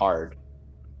kind of hard,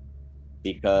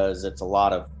 because it's a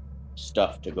lot of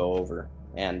stuff to go over,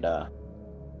 and I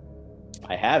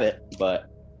have it, but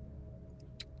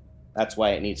that's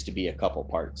why it needs to be a couple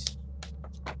parts.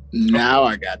 Now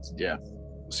I got you, Geoff.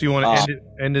 So you want to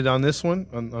end it on this one,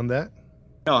 on that?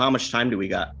 No, how much time do we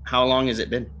got? How long has it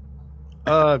been?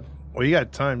 Well, you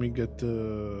got time. You got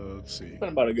let's see. It's been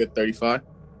about a good 35.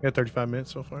 You got 35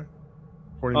 minutes so far.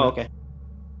 40 Oh, minutes. okay.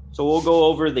 So we'll go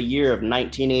over the year of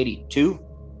 1982.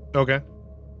 Okay.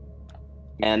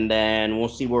 And then we'll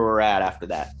see where we're at after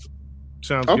that.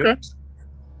 Sounds Okay. good.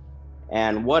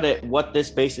 And what this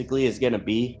basically is going to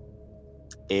be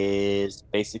is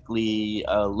basically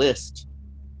a list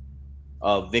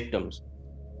of victims.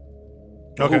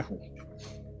 Okay.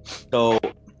 So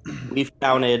we've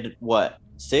counted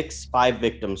 5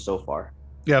 victims so far.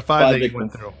 Yeah, 5 5 that you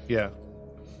went victims. through. Yeah.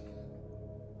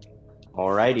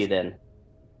 Alrighty then.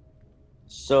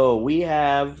 So we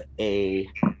have a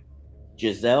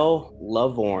Giselle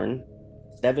Lavorne,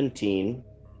 17.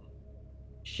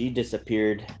 She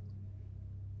disappeared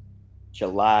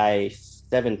July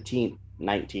 17th,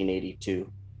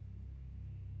 1982.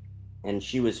 And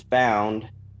she was found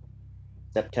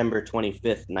September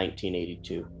 25th,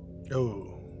 1982.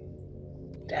 Oh.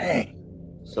 Dang.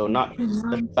 So not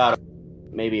about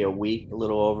maybe a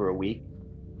little over a week.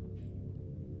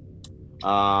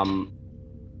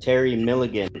 Terry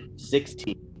Milligan,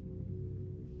 16.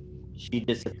 She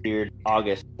disappeared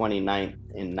August 29th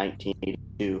in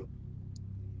 1982.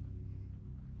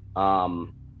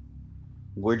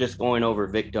 We're just going over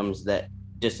victims that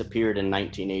disappeared in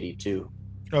 1982.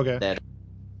 Okay.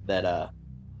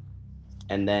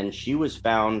 And then she was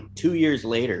found 2 years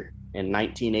later in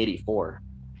 1984.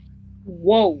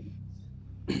 Whoa.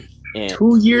 And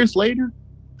 2 years later?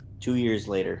 2 years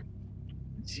later.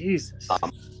 Jesus.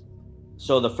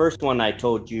 So the first one I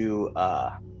told you,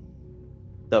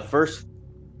 the first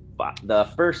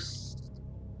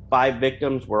 5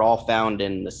 victims were all found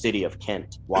in the city of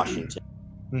Kent,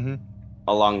 Washington,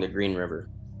 along the Green River.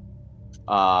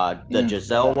 The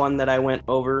Giselle one that I went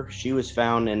over, she was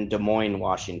found in Des Moines,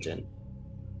 Washington,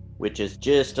 which is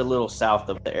just a little south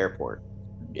of the airport.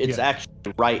 It's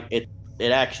actually right.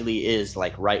 It actually is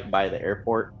like right by the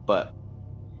airport, but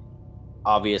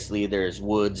obviously there's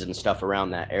woods and stuff around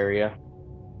that area.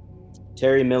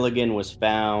 Terry Milligan was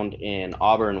found in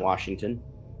Auburn, Washington.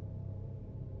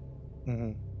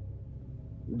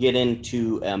 Get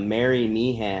into Mary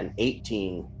Meehan,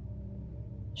 18.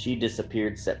 She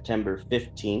disappeared September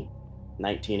 15th,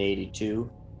 1982.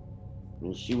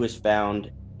 And she was found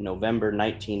November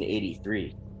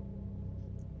 1983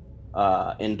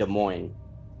 in Des Moines.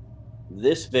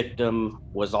 This victim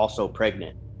was also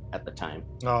pregnant at the time.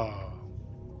 Oh.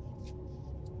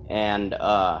 And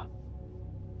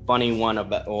funny one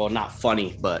about, well, not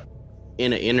funny, but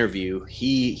in an interview,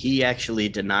 he actually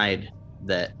denied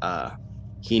that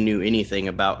he knew anything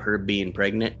about her being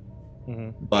pregnant.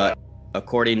 But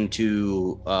according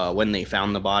to when they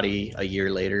found the body a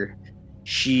year later,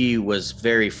 she was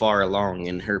very far along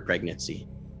in her pregnancy.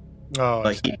 Oh.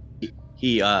 But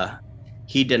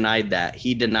he denied that.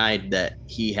 He denied that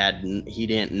he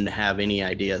didn't have any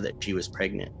idea that she was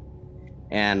pregnant.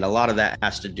 And a lot of that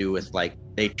has to do with, like,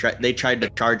 they tried to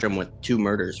charge him with 2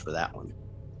 murders for that one.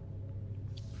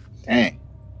 Dang.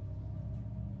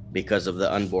 Because of the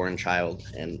unborn child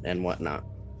and whatnot.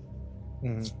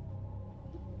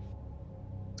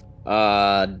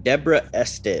 Deborah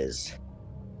Estes.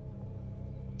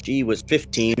 She was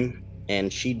 15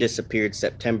 and she disappeared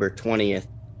September 20th,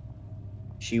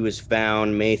 She was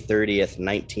found May 30th,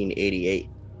 1988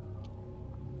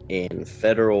 in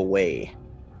Federal Way.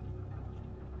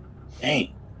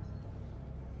 Dang.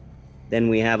 Then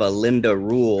we have a Linda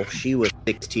Rule. She was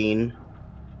 16.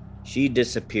 She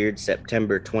disappeared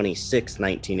September 26,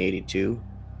 1982.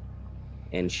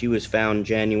 And she was found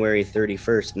January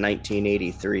 31st,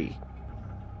 1983.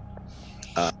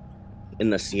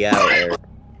 In the Seattle area.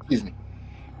 Excuse me.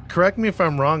 Correct me if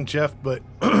I'm wrong, Geoff, but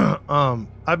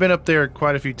I've been up there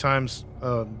quite a few times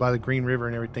by the Green River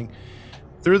and everything.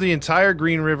 Through the entire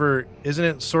Green River, isn't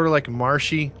it sort of like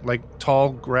marshy, like tall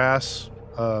grass,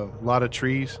 a lot of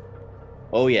trees?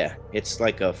 Oh yeah, it's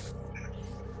like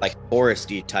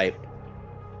foresty type.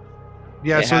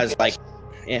 Yeah, It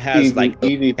has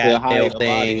easy to hide cattail a body.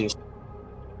 things.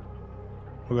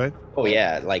 Okay. Oh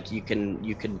yeah, like you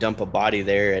can dump a body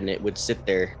there and it would sit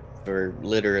there for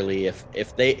literally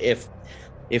if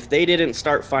they didn't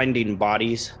start finding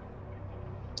bodies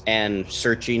and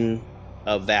searching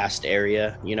a vast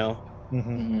area, you know,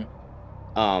 Mm-hmm.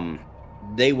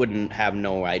 they wouldn't have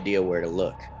no idea where to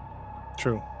look.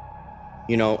 True.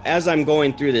 You know, as I'm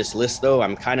going through this list though,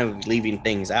 I'm kind of leaving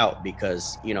things out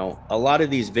because, you know, a lot of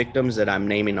these victims that I'm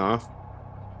naming off,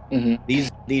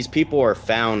 these people are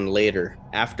found later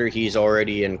after he's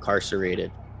already incarcerated,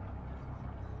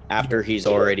 after he's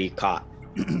already caught.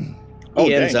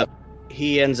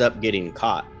 He ends up getting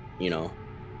caught, you know,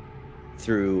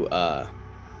 through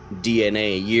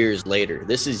DNA years later.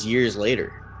 This is years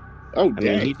later. Oh, I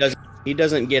mean, he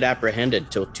doesn't get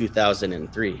apprehended till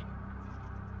 2003.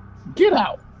 Get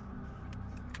out.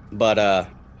 But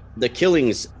the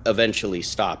killings eventually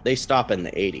stop. They stop in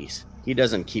the 80s. He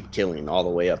doesn't keep killing all the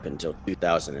way up until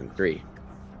 2003.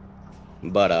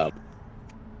 But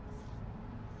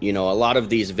you know, a lot of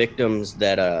these victims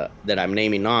that I'm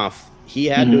naming off, he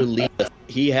had to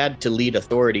lead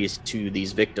authorities to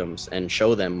these victims and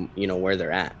show them, you know, where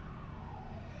they're at.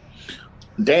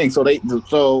 Dang. So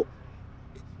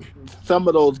some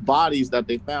of those bodies that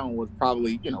they found was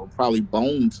probably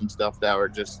bones and stuff that were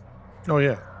just. Oh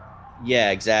yeah.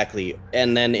 Yeah, exactly.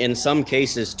 And then in some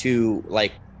cases too,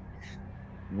 like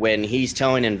when he's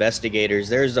telling investigators,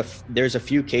 there's a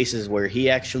few cases where he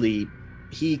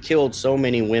killed so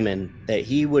many women that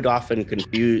he would often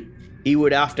confuse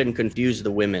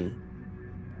the women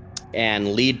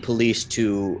and lead police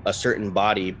to a certain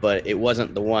body, but it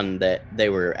wasn't the one that they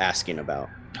were asking about.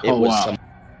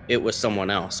 It was someone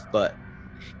else. But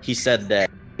he said that,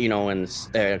 you know, in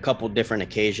a couple different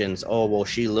occasions, oh well,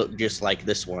 she looked just like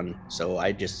this one, so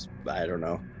I don't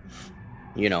know,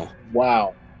 you know.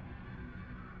 Wow.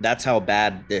 That's how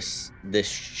bad this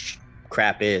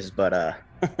crap is. But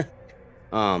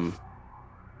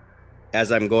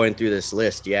as I'm going through this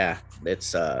list, yeah,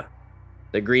 it's the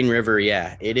Green River.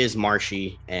 Yeah, it is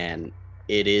marshy and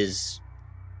it is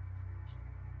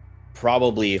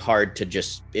probably hard to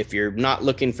just, if you're not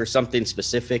looking for something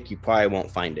specific, you probably won't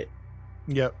find it.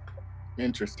 Yep.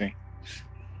 Interesting.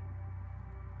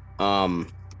 And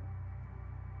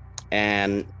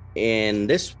in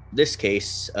this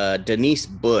case, Denise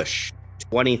Bush,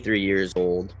 23 years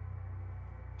old,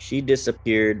 she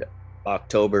disappeared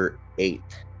October 8th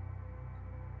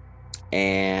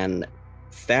and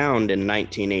found in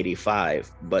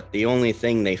 1985, but the only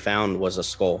thing they found was a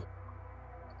skull.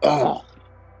 Oh.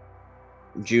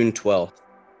 June 12th.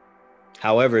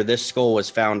 However, this skull was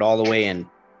found all the way in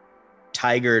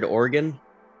Tigard, Oregon.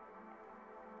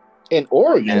 In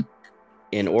Oregon?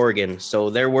 In Oregon. So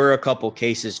there were a couple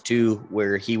cases too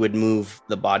where he would move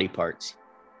the body parts.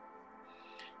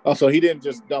 Oh, so he didn't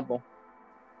just dump them.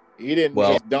 He didn't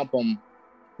just dump them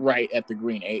right at the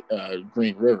Green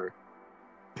River.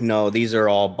 No, these are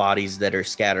all bodies that are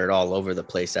scattered all over the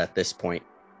place at this point.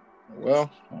 Well,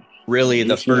 really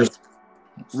the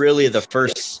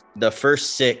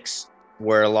first 6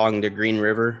 were along the Green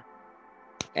River,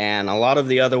 and a lot of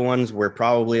the other ones were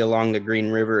probably along the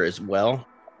Green River as well.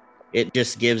 It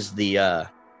just gives the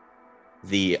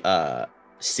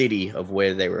city of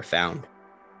where they were found.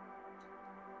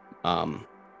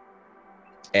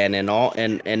 And not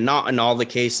in all the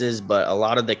cases, but a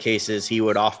lot of the cases, he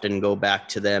would often go back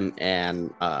to them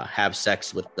and have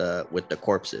sex with the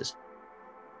corpses.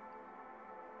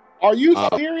 Are you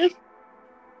serious?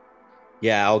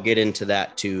 Yeah, I'll get into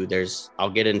that too. I'll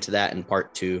get into that in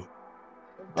part 2.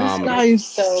 This guy is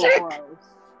so sick.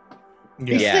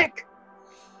 gross. He's sick.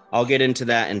 I'll get into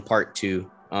that in part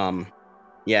 2.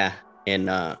 Yeah,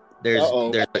 and there's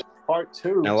part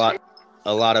 2.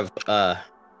 A lot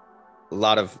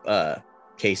of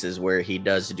cases where he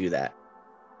does do that.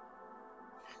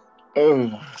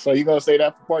 Oh, so you gonna say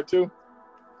that for part 2?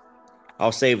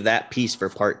 I'll save that piece for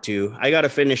part 2. I got to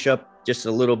finish up just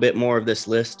a little bit more of this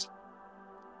list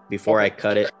before I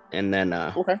cut it, and then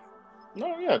okay.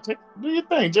 No, yeah, do your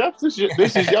thing, Geoff. This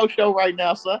is your show right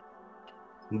now, sir.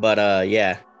 But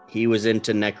yeah, he was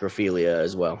into necrophilia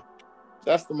as well.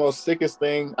 That's the most sickest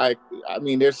thing. I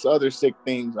mean, there's other sick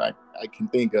things I can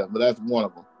think of, but that's one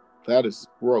of them. That is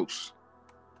gross.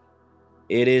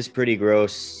 It is pretty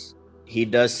gross. He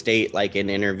does state, like, in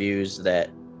interviews that,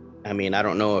 I mean, I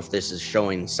don't know if this is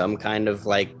showing some kind of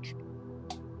like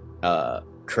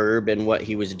curb in what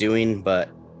he was doing, but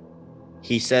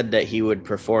he said that he would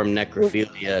perform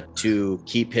necrophilia to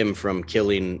keep him from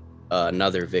killing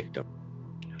another victim.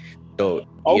 So,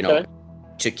 you know,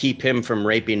 to keep him from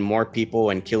raping more people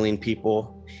and killing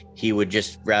people, he would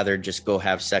just rather just go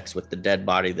have sex with the dead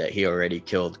body that he already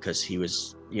killed, because he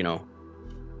was, you know,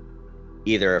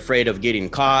 either afraid of getting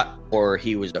caught, or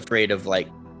he was afraid of like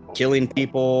killing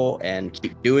people and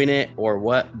keep doing it, or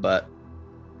what. But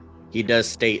he does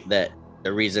state that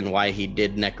the reason why he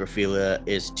did necrophilia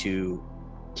is to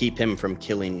keep him from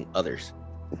killing others.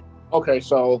 Okay,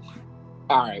 so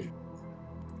all right.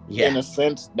 Yeah. In a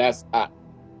sense, that's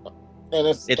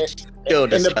it's still in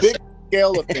the disgusting. big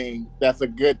scale of things, that's a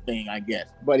good thing, I guess.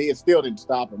 But it still didn't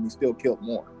stop him. He still killed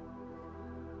more.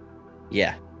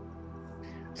 Yeah.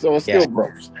 So it's still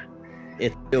gross.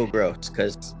 It's still gross,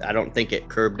 because I don't think it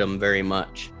curbed him very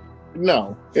much.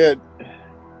 No,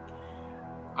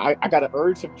 I got an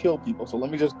urge to kill people, so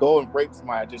let me just go and rape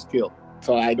somebody I just killed,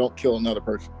 so I don't kill another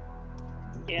person.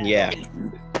 Yeah.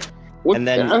 And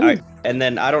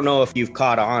then I don't know if you've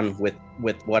caught on with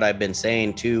what I've been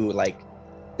saying too. Like,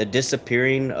 the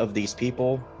disappearing of these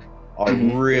people are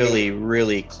really,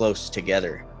 really close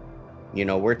together. You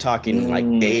know, we're talking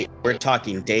we're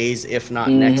talking days, if not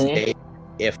next day,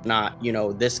 if not, you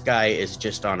know, this guy is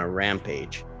just on a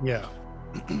rampage. Yeah.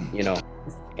 You know,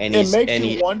 and it makes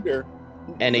you wonder.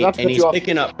 And he's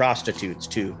picking up prostitutes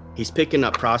too. He's picking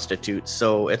up prostitutes.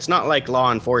 So it's not like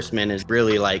law enforcement is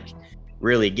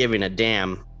really giving a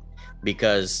damn,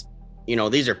 because, you know,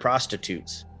 these are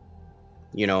prostitutes,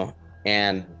 you know,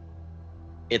 and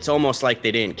it's almost like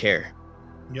they didn't care.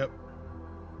 Yep.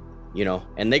 You know,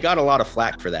 and they got a lot of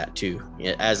flack for that too,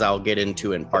 as I'll get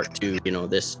into in part 2. You know,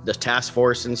 the task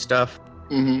force and stuff.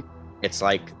 It's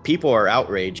like people are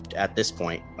outraged at this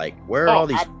point. Like, where are all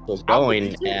these people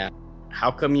going, and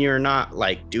how come you're not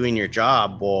like doing your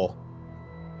job? Well,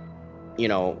 you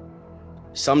know,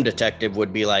 some detective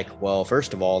would be like, well,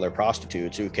 first of all, they're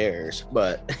prostitutes, who cares?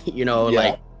 But, you know,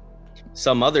 like,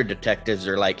 some other detectives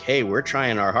are like, hey, we're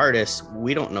trying our hardest,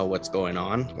 we don't know what's going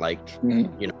on, like,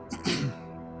 you know.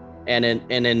 And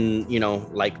then you know,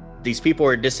 like, these people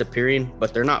are disappearing,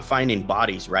 but they're not finding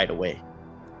bodies right away.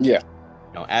 You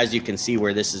know, as you can see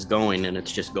where this is going, and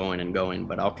it's just going and going,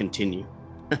 but I'll continue.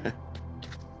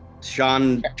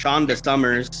 Shonda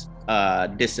Summers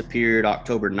disappeared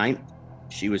October 9th.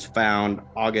 She was found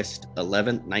August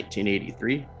 11th,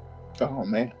 1983. Oh,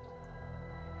 man.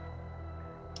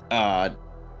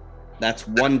 That's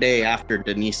one day after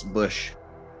Denise Bush.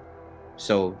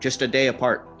 So just a day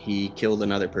apart, he killed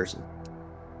another person.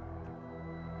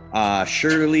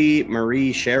 Shirley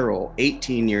Marie Sherrill,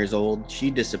 18 years old. She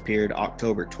disappeared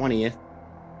October 20th.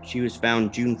 She was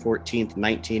found June 14th,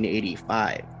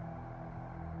 1985.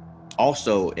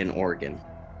 Also in Oregon.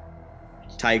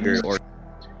 Tiger, Oregon.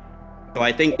 So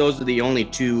I think those are the only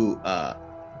two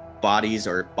bodies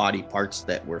or body parts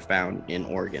that were found in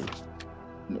Oregon.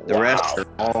 The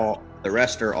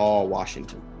rest are all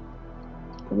Washington.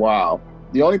 Wow.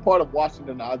 The only part of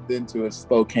Washington I've been to is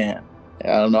Spokane. I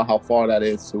don't know how far that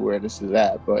is to where this is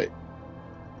at, but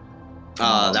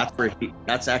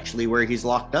that's actually where he's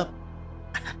locked up.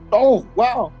 Oh,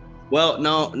 wow. Well,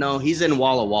 no, he's in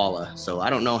Walla Walla, so I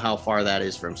don't know how far that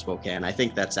is from Spokane. I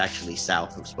think that's actually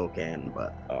south of Spokane,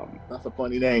 but that's a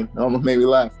funny name. Almost made me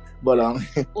laugh. But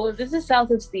well, if this is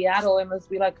south of Seattle, it must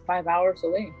be like 5 hours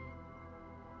away.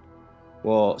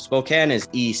 Well, Spokane is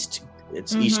east.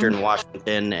 It's eastern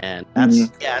Washington, and that's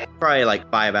probably like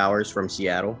 5 hours from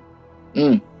Seattle.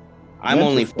 I'm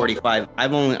only 45.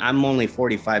 I'm only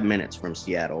 45 minutes from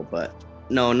Seattle, but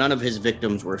no, none of his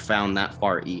victims were found that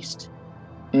far east.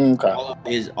 Okay.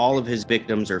 All of his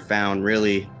victims are found,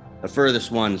 really, the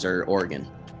furthest ones are Oregon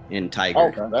in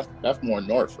Tiger. Okay, that's more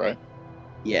north, right?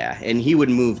 Yeah, and he would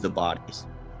move the bodies.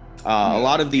 A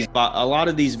lot of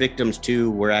these victims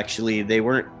too were actually they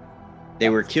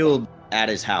were killed at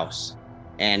his house,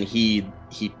 and he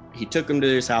took them to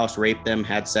his house, raped them,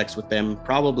 had sex with them,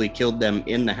 probably killed them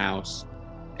in the house,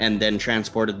 and then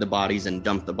transported the bodies and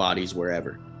dumped the bodies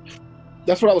wherever.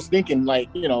 That's what I was thinking. Like,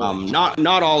 you know,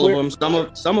 not all of them.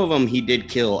 Some of them he did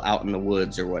kill out in the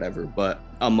woods or whatever, but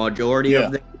a majority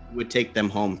of them would take them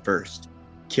home first,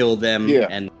 kill them,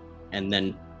 and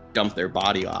then dump their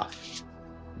body off.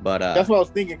 But that's what I was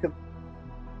thinking,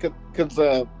 because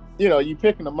you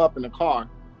picking them up in the car.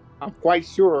 I'm quite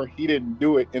sure he didn't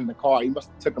do it in the car. He must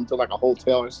have took them to like a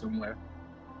hotel or somewhere.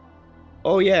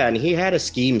 Oh yeah, and he had a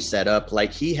scheme set up.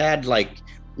 Like he had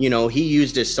he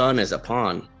used his son as a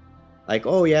pawn. Like,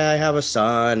 oh yeah, I have a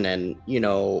son, and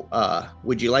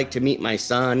would you like to meet my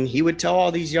son? He would tell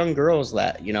all these young girls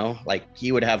that, like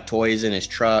he would have toys in his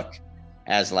truck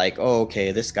as like, oh,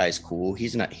 okay, this guy's cool. He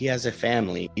has a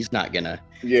family. He's not gonna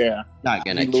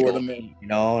kill them in.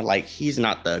 Like he's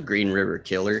not the Green River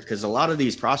Killer, because a lot of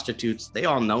these prostitutes, they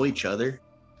all know each other.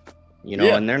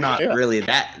 And they're not really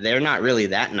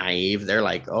that naive. They're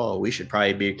like, oh, we should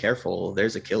probably be careful.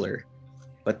 There's a killer.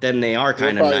 But then they are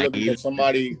kind of naive.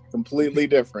 Somebody completely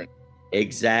different.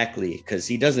 Exactly, because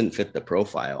he doesn't fit the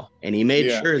profile. And he made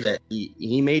sure that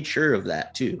he made sure of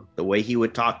that too. The way he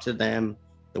would talk to them,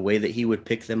 the way that he would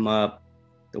pick them up,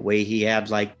 the way he had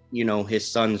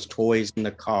his son's toys in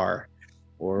the car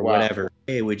or whatever.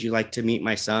 Hey, would you like to meet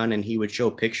my son? And he would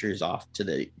show pictures off to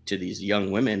these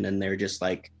young women, and they're just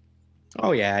like,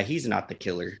 oh yeah, he's not the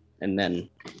killer. And then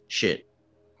shit.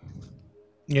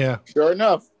 Yeah. Sure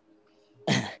enough.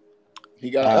 He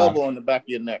got an elbow on the back of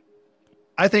your neck.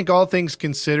 I think all things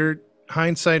considered,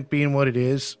 hindsight being what it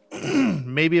is,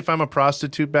 maybe if I'm a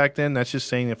prostitute back then, that's just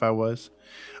saying if I was,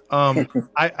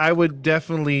 I would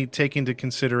definitely take into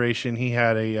consideration he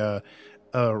had a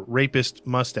rapist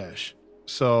mustache.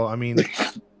 So, I mean,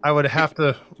 I would have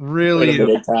to really. Wait a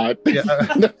minute.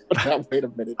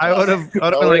 I would have. I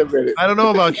don't know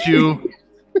about you.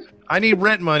 I need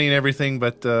rent money and everything,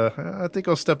 but I think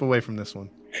I'll step away from this one.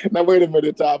 Now, wait a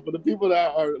minute, Tom. For the people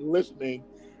that are listening,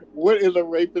 what is a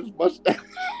rapist mustache?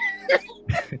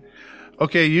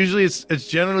 Okay, usually it's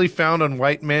generally found on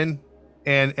white men,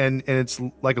 and it's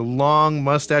like a long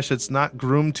mustache that's not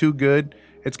groomed too good.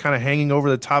 It's kind of hanging over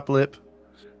the top lip.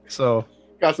 So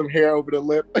got some hair over the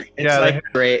lip. It's like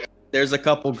gray. There's a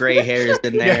couple gray hairs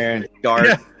in there and dark.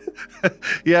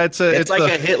 Yeah, it's like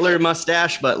a Hitler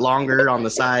mustache, but longer on the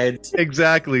sides.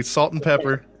 Exactly, salt and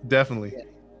pepper, definitely.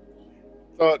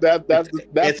 So that's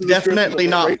it's definitely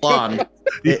not blonde.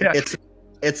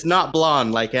 It's not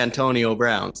blonde like Antonio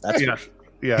Brown's. That's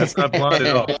it's not blonde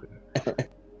at all.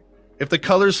 If the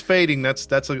color's fading, that's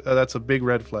a big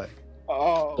red flag.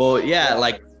 Oh, well, yeah,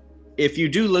 like if you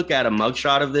do look at a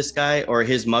mugshot of this guy or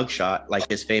his mugshot, like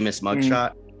his famous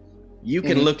mugshot, you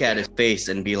can look at his face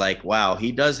and be like, wow,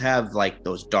 he does have like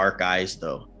those dark eyes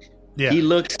though. Yeah. He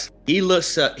looks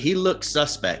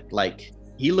suspect. Like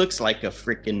he looks like a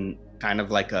freaking kind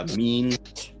of like a mean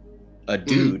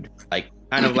dude, like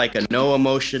kind of like a no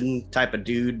emotion type of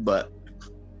dude, but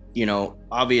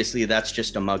obviously that's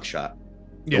just a mugshot.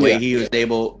 The way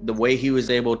he was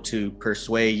able to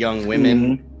persuade young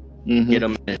women, get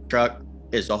them in a truck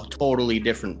is a totally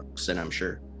different person, I'm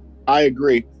sure. I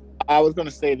agree. I was going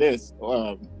to say this,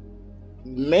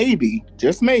 maybe,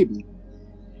 just maybe,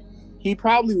 he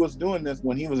probably was doing this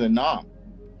when he was in Nam.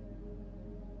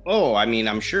 Oh, I mean,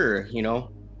 I'm sure,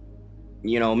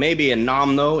 maybe in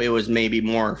Nam though, it was maybe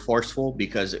more forceful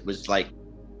because it was like,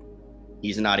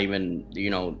 he's not even,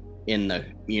 in the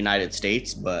United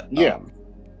States, but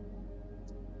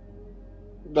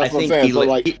that's what I'm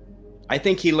saying. I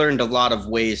think he learned a lot of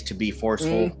ways to be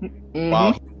forceful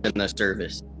while he was in the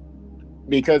service.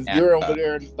 Because you're over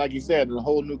there, like you said, in a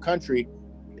whole new country,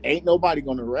 ain't nobody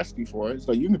going to arrest you for it.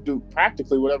 So you can do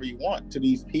practically whatever you want to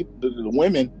these people, to the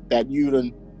women that you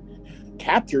done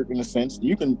captured in a sense.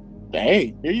 You can,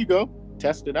 hey, here you go,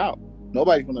 test it out.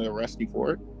 Nobody's going to arrest you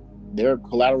for it. They're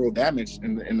collateral damage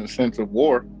in the sense of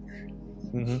war.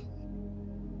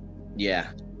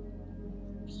 Yeah.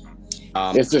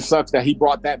 It just sucks that he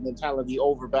brought that mentality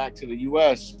over back to the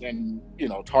U.S. and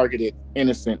targeted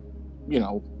innocent,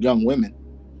 young women.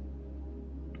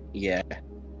 Yeah,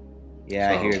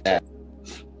 I hear that.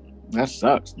 That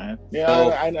sucks, man. Yeah,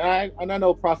 so, I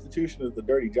know prostitution is a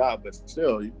dirty job, but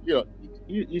still,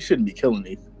 you shouldn't be killing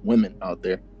these women out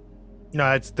there.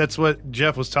 No, that's what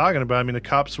Geoff was talking about. I mean, the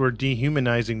cops were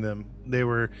dehumanizing them. They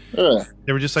were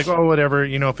just like, oh, whatever.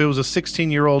 If it was a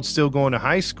 16-year-old still going to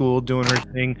high school doing her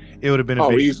thing, it would have been a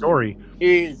big story.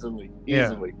 Easily.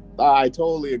 I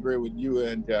totally agree with you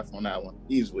and Geoff on that one.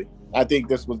 Easily. I think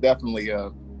this was definitely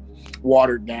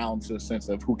watered down to the sense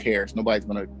of who cares. Nobody's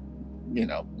gonna,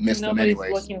 miss them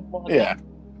anyways. Looking for them.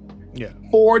 Yeah.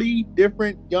 40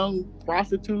 different young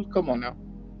prostitutes. Come on now.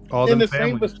 All in the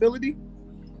families. same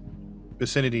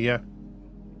vicinity, yeah.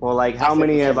 Well, like how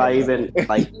many have I even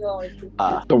like?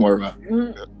 Don't worry about it.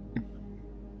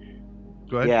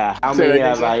 Go ahead. Yeah, how many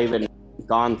have I even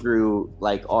gone through,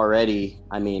 like, already,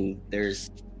 I mean, there's,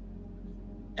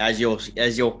 as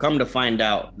you'll come to find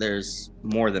out, there's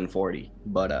more than 40.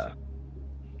 But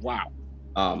Wow.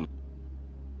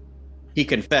 He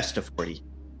confessed to 40.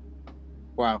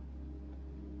 Wow.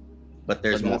 But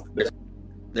there's more.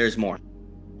 There's more.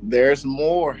 There's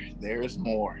more. There's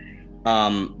more.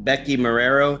 Becky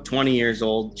Marrero, 20 years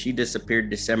old. She disappeared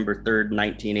December 3rd,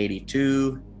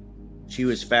 1982. She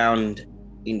was found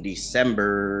in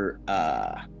December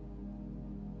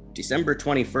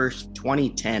 21st,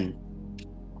 2010.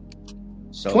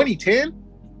 So 2010?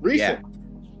 Recent.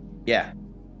 Yeah.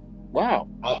 Wow.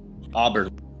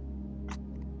 Auburn.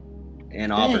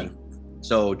 In Auburn.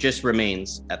 So just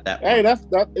remains at that point. Hey,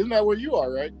 isn't that where you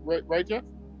are, right? Right, Geoff?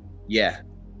 Yeah.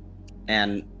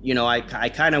 And I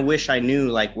kind of wish I knew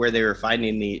like where they were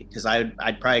finding because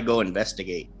I'd probably go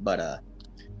investigate, but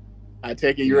I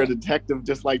take it you're a detective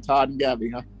just like Todd and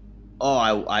Gabby, huh?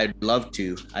 Oh, I'd love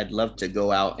to. I'd love to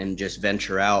go out and just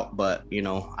venture out, but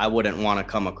I wouldn't want to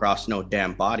come across no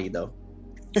damn body though.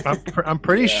 I'm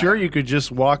pretty sure you could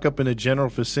just walk up in a general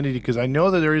vicinity, because I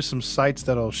know that there is some sites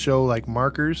that'll show like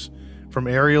markers from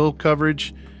aerial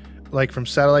coverage, like from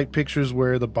satellite pictures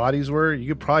where the bodies were. You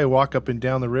could probably walk up and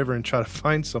down the river and try to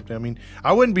find something. I mean,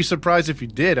 I wouldn't be surprised if you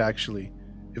did, actually,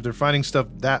 if they're finding stuff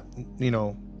that,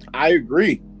 I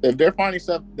agree. If they're finding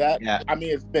stuff that, Yeah. I mean,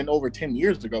 it's been over 10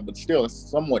 years ago, but still it's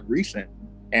somewhat recent.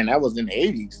 And that was in the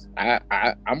 80s.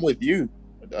 I'm with you,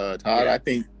 Todd. Yeah. I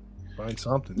think find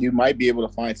something. you might be able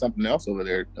to find something else over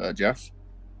there, Geoff.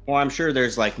 Well, I'm sure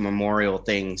there's like memorial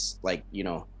things, like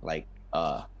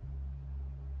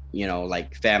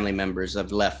like family members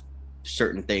have left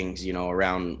certain things,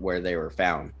 around where they were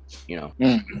found,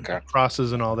 Okay.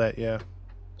 Crosses and all that, yeah.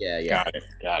 Yeah.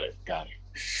 Got it.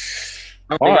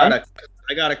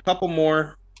 I got a couple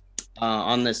more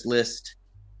on this list,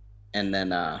 and then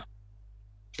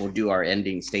we'll do our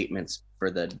ending statements for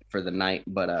the night.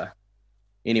 But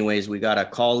anyways, we got a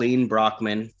Colleen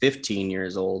Brockman, 15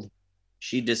 years old.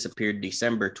 She disappeared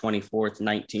December 24th,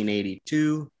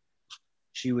 1982.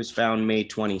 She was found May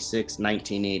 26,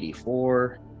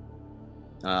 1984,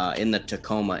 in the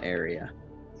Tacoma area.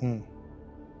 And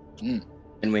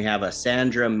we have a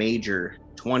Sandra Major,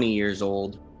 20 years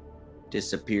old,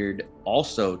 disappeared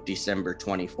also December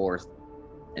 24th,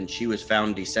 and she was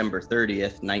found December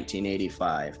 30th,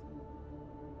 1985.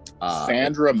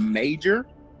 Sandra Major?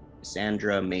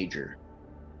 Sandra Major.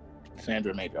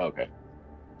 Okay.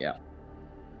 Yeah.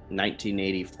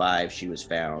 1985, she was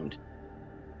found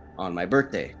on my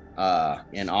birthday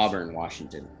in Auburn,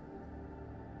 Washington.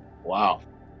 Wow.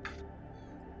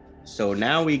 So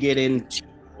now we get into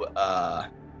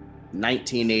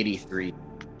 1983.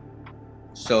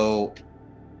 So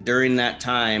during that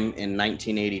time in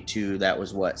 1982, that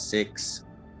was what, 6?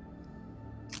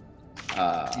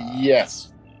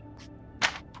 Yes.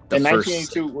 In First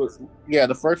 1982 was,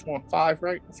 the first one 5,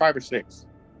 right? 5 or 6.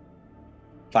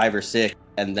 5 or 6,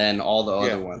 and then all the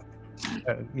other ones.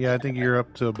 Yeah, I think you're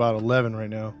up to about 11 right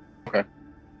now. Okay.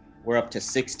 We're up to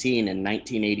 16 in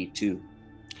 1982.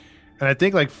 And I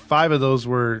think like 5 of those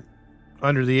were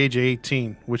under the age of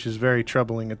 18, which is very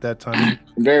troubling at that time.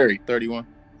 Very. 31.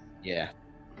 Yeah.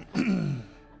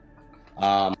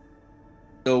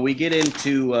 So we get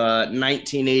into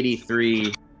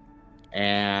 1983,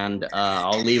 and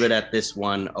I'll leave it at this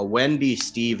one. Wendy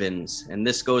Stevens, and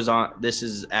this goes on. This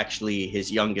is actually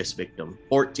his youngest victim,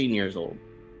 14 years old.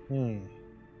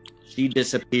 She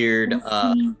disappeared.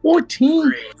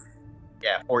 14.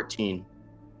 Yeah, 14.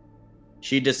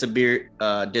 She disappeared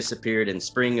in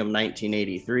spring of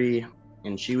 1983,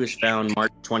 and she was found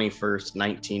March 21st,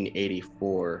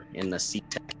 1984, in the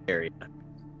SeaTac area.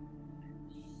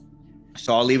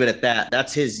 So I'll leave it at that.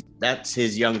 That's his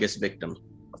youngest victim,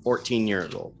 14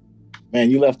 years old. Man,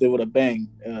 you left it with a bang,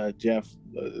 Geoff.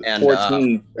 And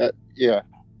 14.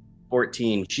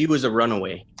 14. She was a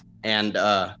runaway, and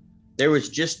there was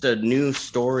just a new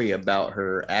story about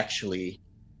her. Actually,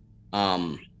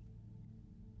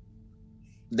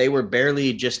 they were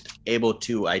barely just able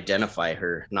to identify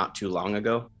her not too long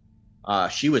ago.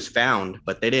 She was found,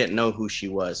 but they didn't know who she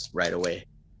was right away.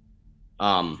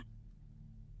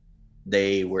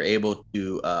 They were able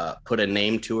to put a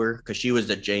name to her because she was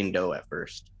a Jane Doe at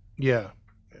first. Yeah.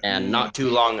 And not too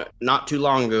long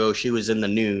ago, she was in the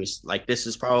news. Like, this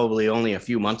is probably only a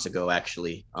few months ago,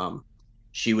 actually.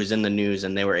 She was in the news,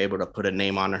 and they were able to put a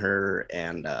name on her.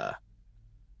 And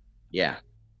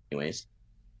anyways,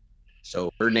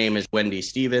 so her name is Wendy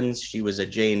Stevens. She was a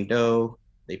Jane Doe.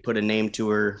 They put a name to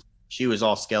her. She was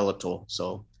all skeletal.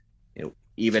 So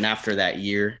even after that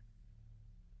year,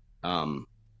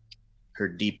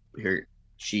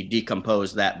 she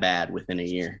decomposed that bad within a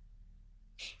year.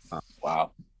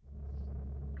 Wow.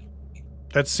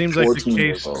 That seems like the 14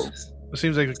 years case. old. It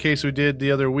seems like the case we did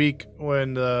the other week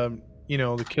when the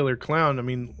killer clown. I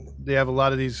mean, they have a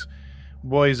lot of these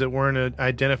boys that weren't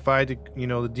identified. The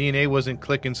DNA wasn't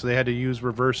clicking, so they had to use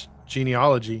reverse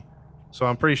genealogy. So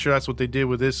I'm pretty sure that's what they did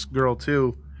with this girl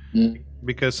too,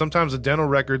 because sometimes the dental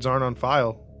records aren't on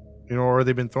file, or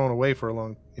they've been thrown away for a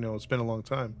long. It's been a long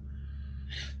time.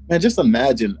 Man, just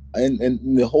imagine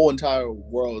in the whole entire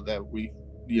world that we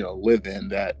live in,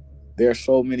 that there are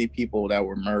so many people that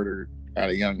were murdered at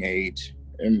a young age,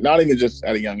 and not even just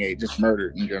at a young age, just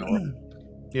murdered in general.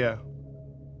 Yeah.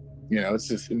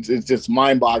 It's just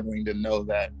mind-boggling to know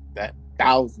that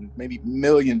thousands, maybe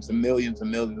millions and millions and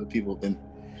millions of people have been,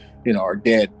 are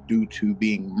dead due to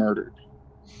being murdered.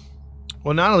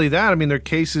 Well, not only that, I mean, their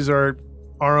cases are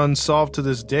unsolved to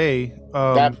this day.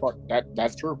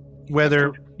 That's true.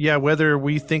 Whether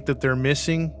we think that they're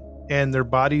missing and their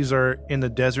bodies are in the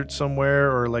desert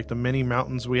somewhere, or like the many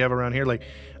mountains we have around here. Like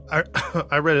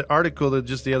I read an article that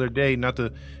just the other day, not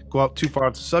to go out too far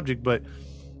off the subject, but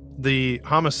the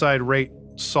homicide rate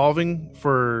solving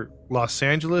for Los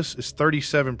Angeles is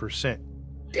 37%.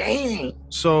 Dang.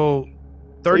 So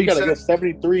you gotta get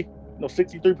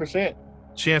 63%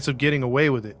 chance of getting away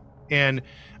with it. And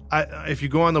if you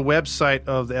go on the website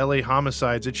of the LA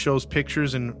homicides, it shows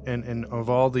pictures and of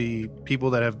all the people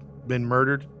that have been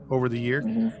murdered over the year.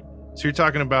 Mm-hmm. So you're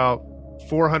talking about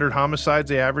 400 homicides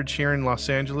they average here in Los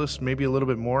Angeles, maybe a little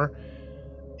bit more,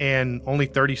 and only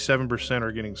 37%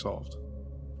 are getting solved.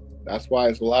 That's why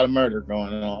it's a lot of murder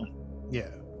going on. Yeah.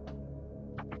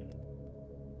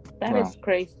 That is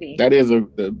crazy. That is a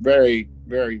very,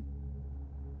 very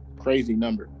crazy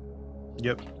number.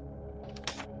 Yep.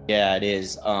 Yeah, it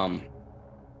is.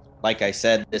 Like I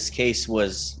said, this case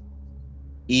was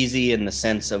easy in the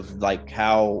sense of like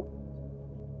how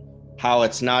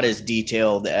it's not as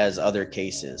detailed as other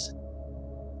cases,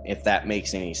 if that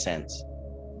makes any sense.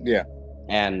 Yeah.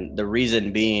 And the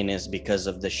reason being is because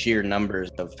of the sheer numbers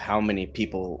of how many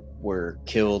people were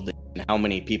killed and how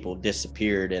many people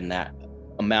disappeared in that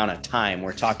amount of time.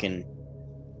 We're talking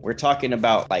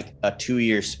about like a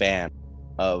 2-year span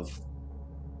of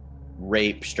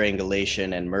rape,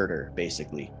 strangulation, and murder,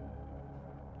 basically,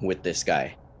 with this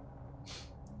guy.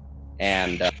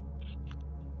 And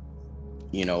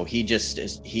he just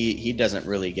is, he doesn't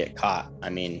really get caught. I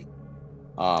mean,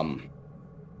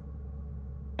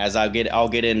 as I'll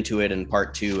get into it in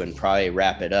part 2 and probably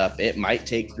wrap it up. It might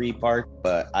take 3 parts,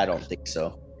 but I don't think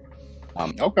so.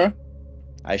 Okay.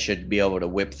 I should be able to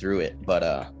whip through it, but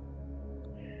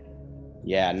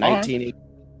yeah,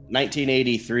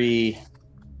 1983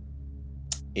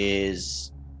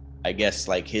 is, I guess,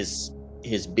 like his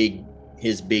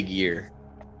big year.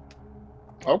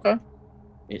 Okay.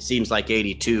 It seems like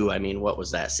 82. I mean, what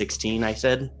was that? 16, I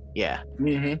said? Yeah.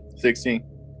 16.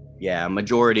 Yeah,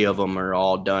 majority of them are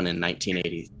all done in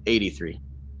 1983.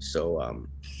 So,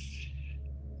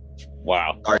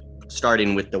 wow.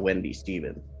 Starting with the Wendy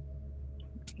Stevens.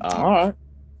 All right.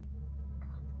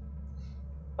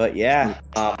 But yeah,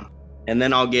 and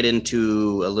then I'll get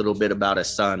into a little bit about his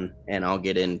son, and I'll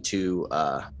get into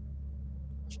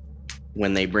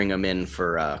when they bring him in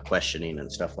for questioning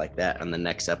and stuff like that on the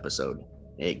next episode.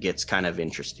 It gets kind of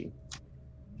interesting.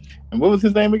 And what was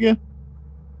his name again?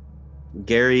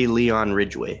 Gary Leon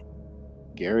Ridgway.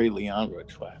 Gary Leon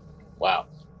Ridgway. Wow.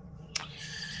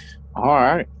 All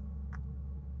right.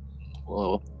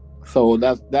 Well, so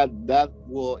that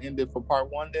will end it for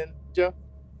part 1 then, Geoff?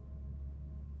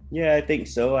 Yeah, I think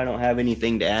so. I don't have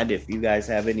anything to add. If you guys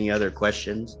have any other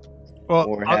questions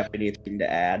or have anything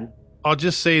to add. I'll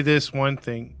just say this one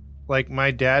thing. Like,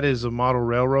 my dad is a model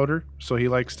railroader, so he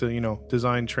likes to,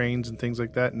 design trains and things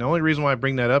like that. And the only reason why I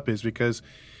bring that up is because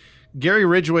Gary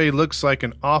Ridgway looks like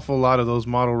an awful lot of those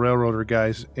model railroader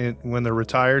guys when they're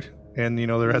retired and,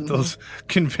 they're at those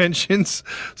conventions.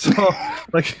 So,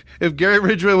 like, if Gary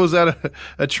Ridgway was at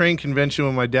a train convention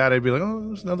with my dad, I'd be like, oh,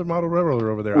 there's another model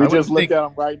railroader over there. We just looked at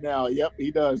him right now. Yep,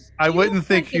 he does. I wouldn't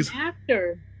think he's an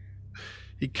actor.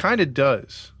 He kind of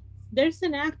does. There's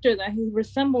an actor that he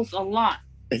resembles a lot.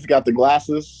 He's got the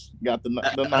glasses, got the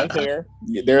nice hair.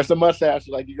 There's a mustache,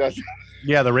 like you guys.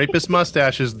 Yeah, the rapist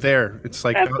mustache is there. It's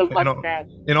like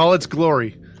in all its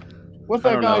glory. What's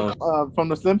that guy from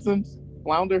The Simpsons?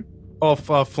 Flounder? Oh,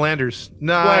 Flanders.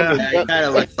 No, Flanders. He kind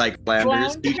of looks like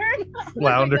Flanders.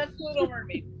 Flounder. That's Little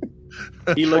Mermaid.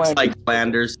 He looks like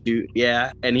Flanders too.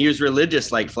 Yeah, and he was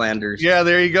religious like Flanders. Yeah,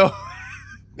 there you go.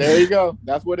 There you go.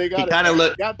 That's what they got.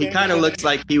 He kind of looks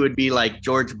like he would be like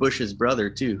George Bush's brother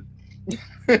too.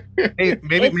 Hey,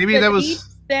 maybe that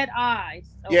was dead eyes.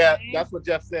 Yeah, okay? that's what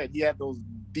Jeff said. He had those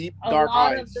deep, A dark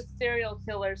lot eyes. of the serial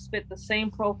killers fit the same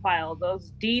profile.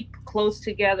 Those deep, close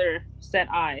together set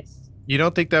eyes. You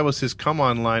don't think that was his come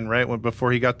on line, right? When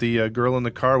before he got the girl in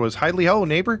the car was "Hidely ho,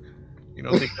 neighbor." You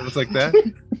don't think that was like that?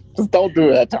 Just don't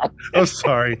do that, Tom. I'm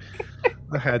sorry.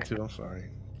 I had to. I'm sorry.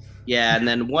 Yeah, and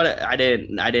then what I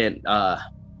didn't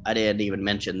even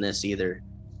mention this either.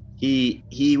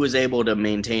 He was able to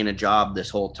maintain a job this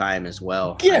whole time as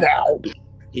well. Get out.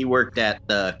 He worked at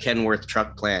the Kenworth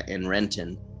truck plant in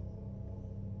Renton.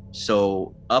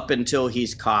 So up until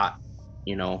he's caught,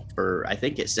 you know, for I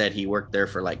think it said he worked there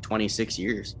for like 26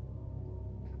 years.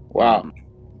 Wow.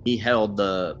 He held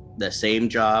the same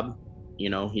job. You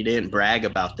know, he didn't brag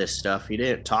about this stuff. He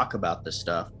didn't talk about this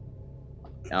stuff.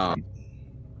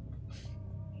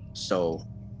 So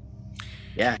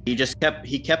yeah,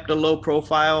 he kept a low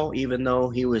profile even though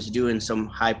he was doing some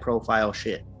high profile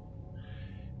shit.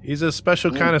 He's a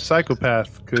special kind of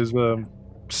psychopath because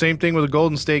same thing with the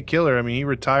Golden State Killer. I mean, he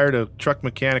retired a truck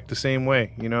mechanic the same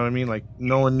way. You know what I mean? Like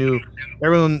no one knew.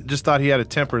 Everyone just thought he had a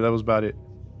temper. That was about it.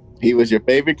 He was your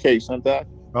favorite case, huh, Doc?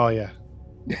 Oh yeah.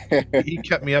 He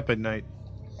kept me up at night.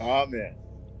 Oh man.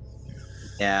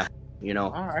 Yeah, you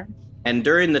know. All right. And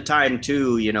during the time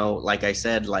too, you know, like I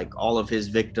said, like all of his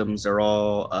victims are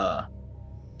all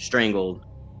strangled.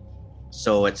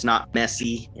 So it's not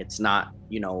messy. It's not,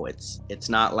 you know, it's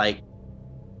not like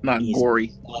Not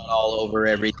gory. All over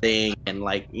everything, and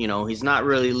like, you know, he's not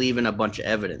really leaving a bunch of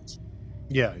evidence.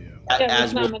 Yeah.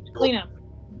 There's not much cleanup.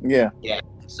 Yeah.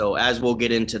 So as we'll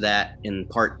get into that in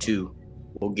part 2,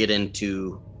 we'll get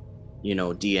into, you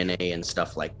know, DNA and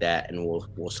stuff like that, and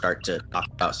we'll start to talk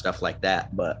about stuff like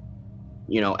that. But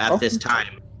you know, at this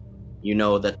time, you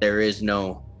know that there is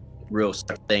no real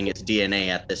such thing as DNA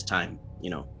at this time. You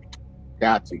know.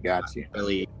 Gotcha.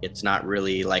 Really, it's not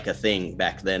really like a thing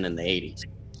back then in the 80s.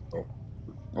 So.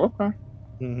 Okay.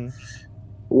 Mm-hmm.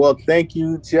 Well, thank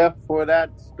you, Jeff, for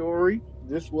that story.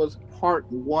 This was part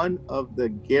 1 of the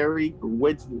Gary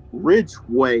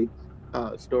Ridgway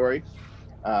story.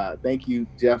 Thank you,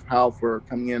 Geoff Howe, for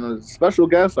coming in as a special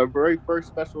guest, our very first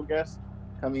special guest,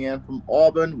 coming in from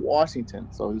Auburn, Washington.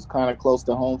 So he's kind of close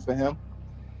to home for him.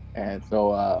 And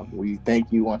so we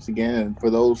thank you once again. And for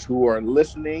those who are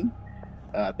listening,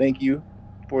 thank you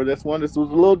for this one. This was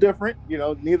a little different. You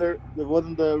know, there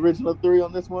wasn't the original 3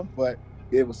 on this one, but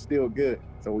it was still good.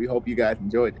 So we hope you guys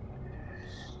enjoyed it.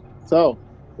 So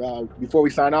before we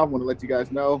sign off, I want to let you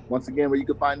guys know once again where you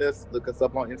can find us. Look us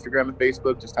up on Instagram and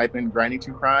Facebook. Just type in Grinding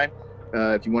to Crime.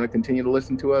 If you want to continue to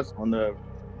listen to us on the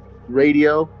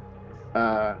radio,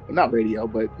 not radio,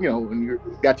 but you know, when you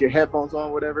got your headphones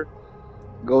on, whatever,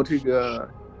 go to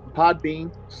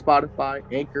Podbean, Spotify,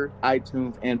 Anchor,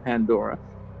 iTunes, and Pandora.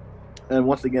 And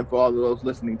once again, for all of those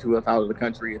listening to us out of the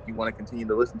country, if you want to continue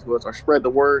to listen to us or spread the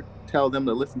word, tell them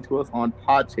to listen to us on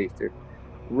Podchaser,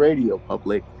 Radio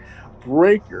Public,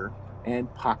 Breaker,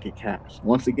 and Pocket Cast.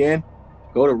 Once again,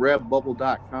 go to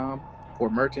redbubble.com for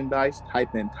merchandise.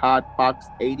 Type in Todd Fox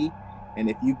 80, and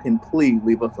if you can please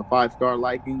leave us a 5-star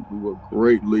liking, we will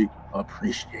greatly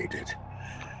appreciate it.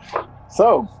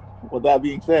 So, with that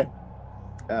being said,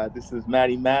 this is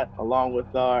Matty Matt along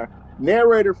with our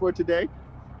narrator for today.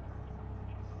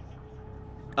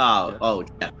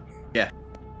 Yeah.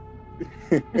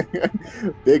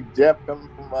 Big Jeff coming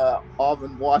from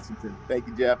Auburn, Washington. Thank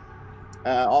you, Jeff.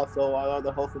 Also, our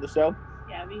other host of the show,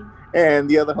 Gabby. and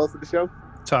the other host of the show,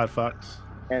 Todd Fox.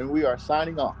 And we are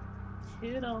signing off.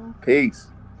 Toodle. Peace.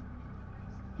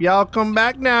 Y'all come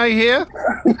back now, you hear?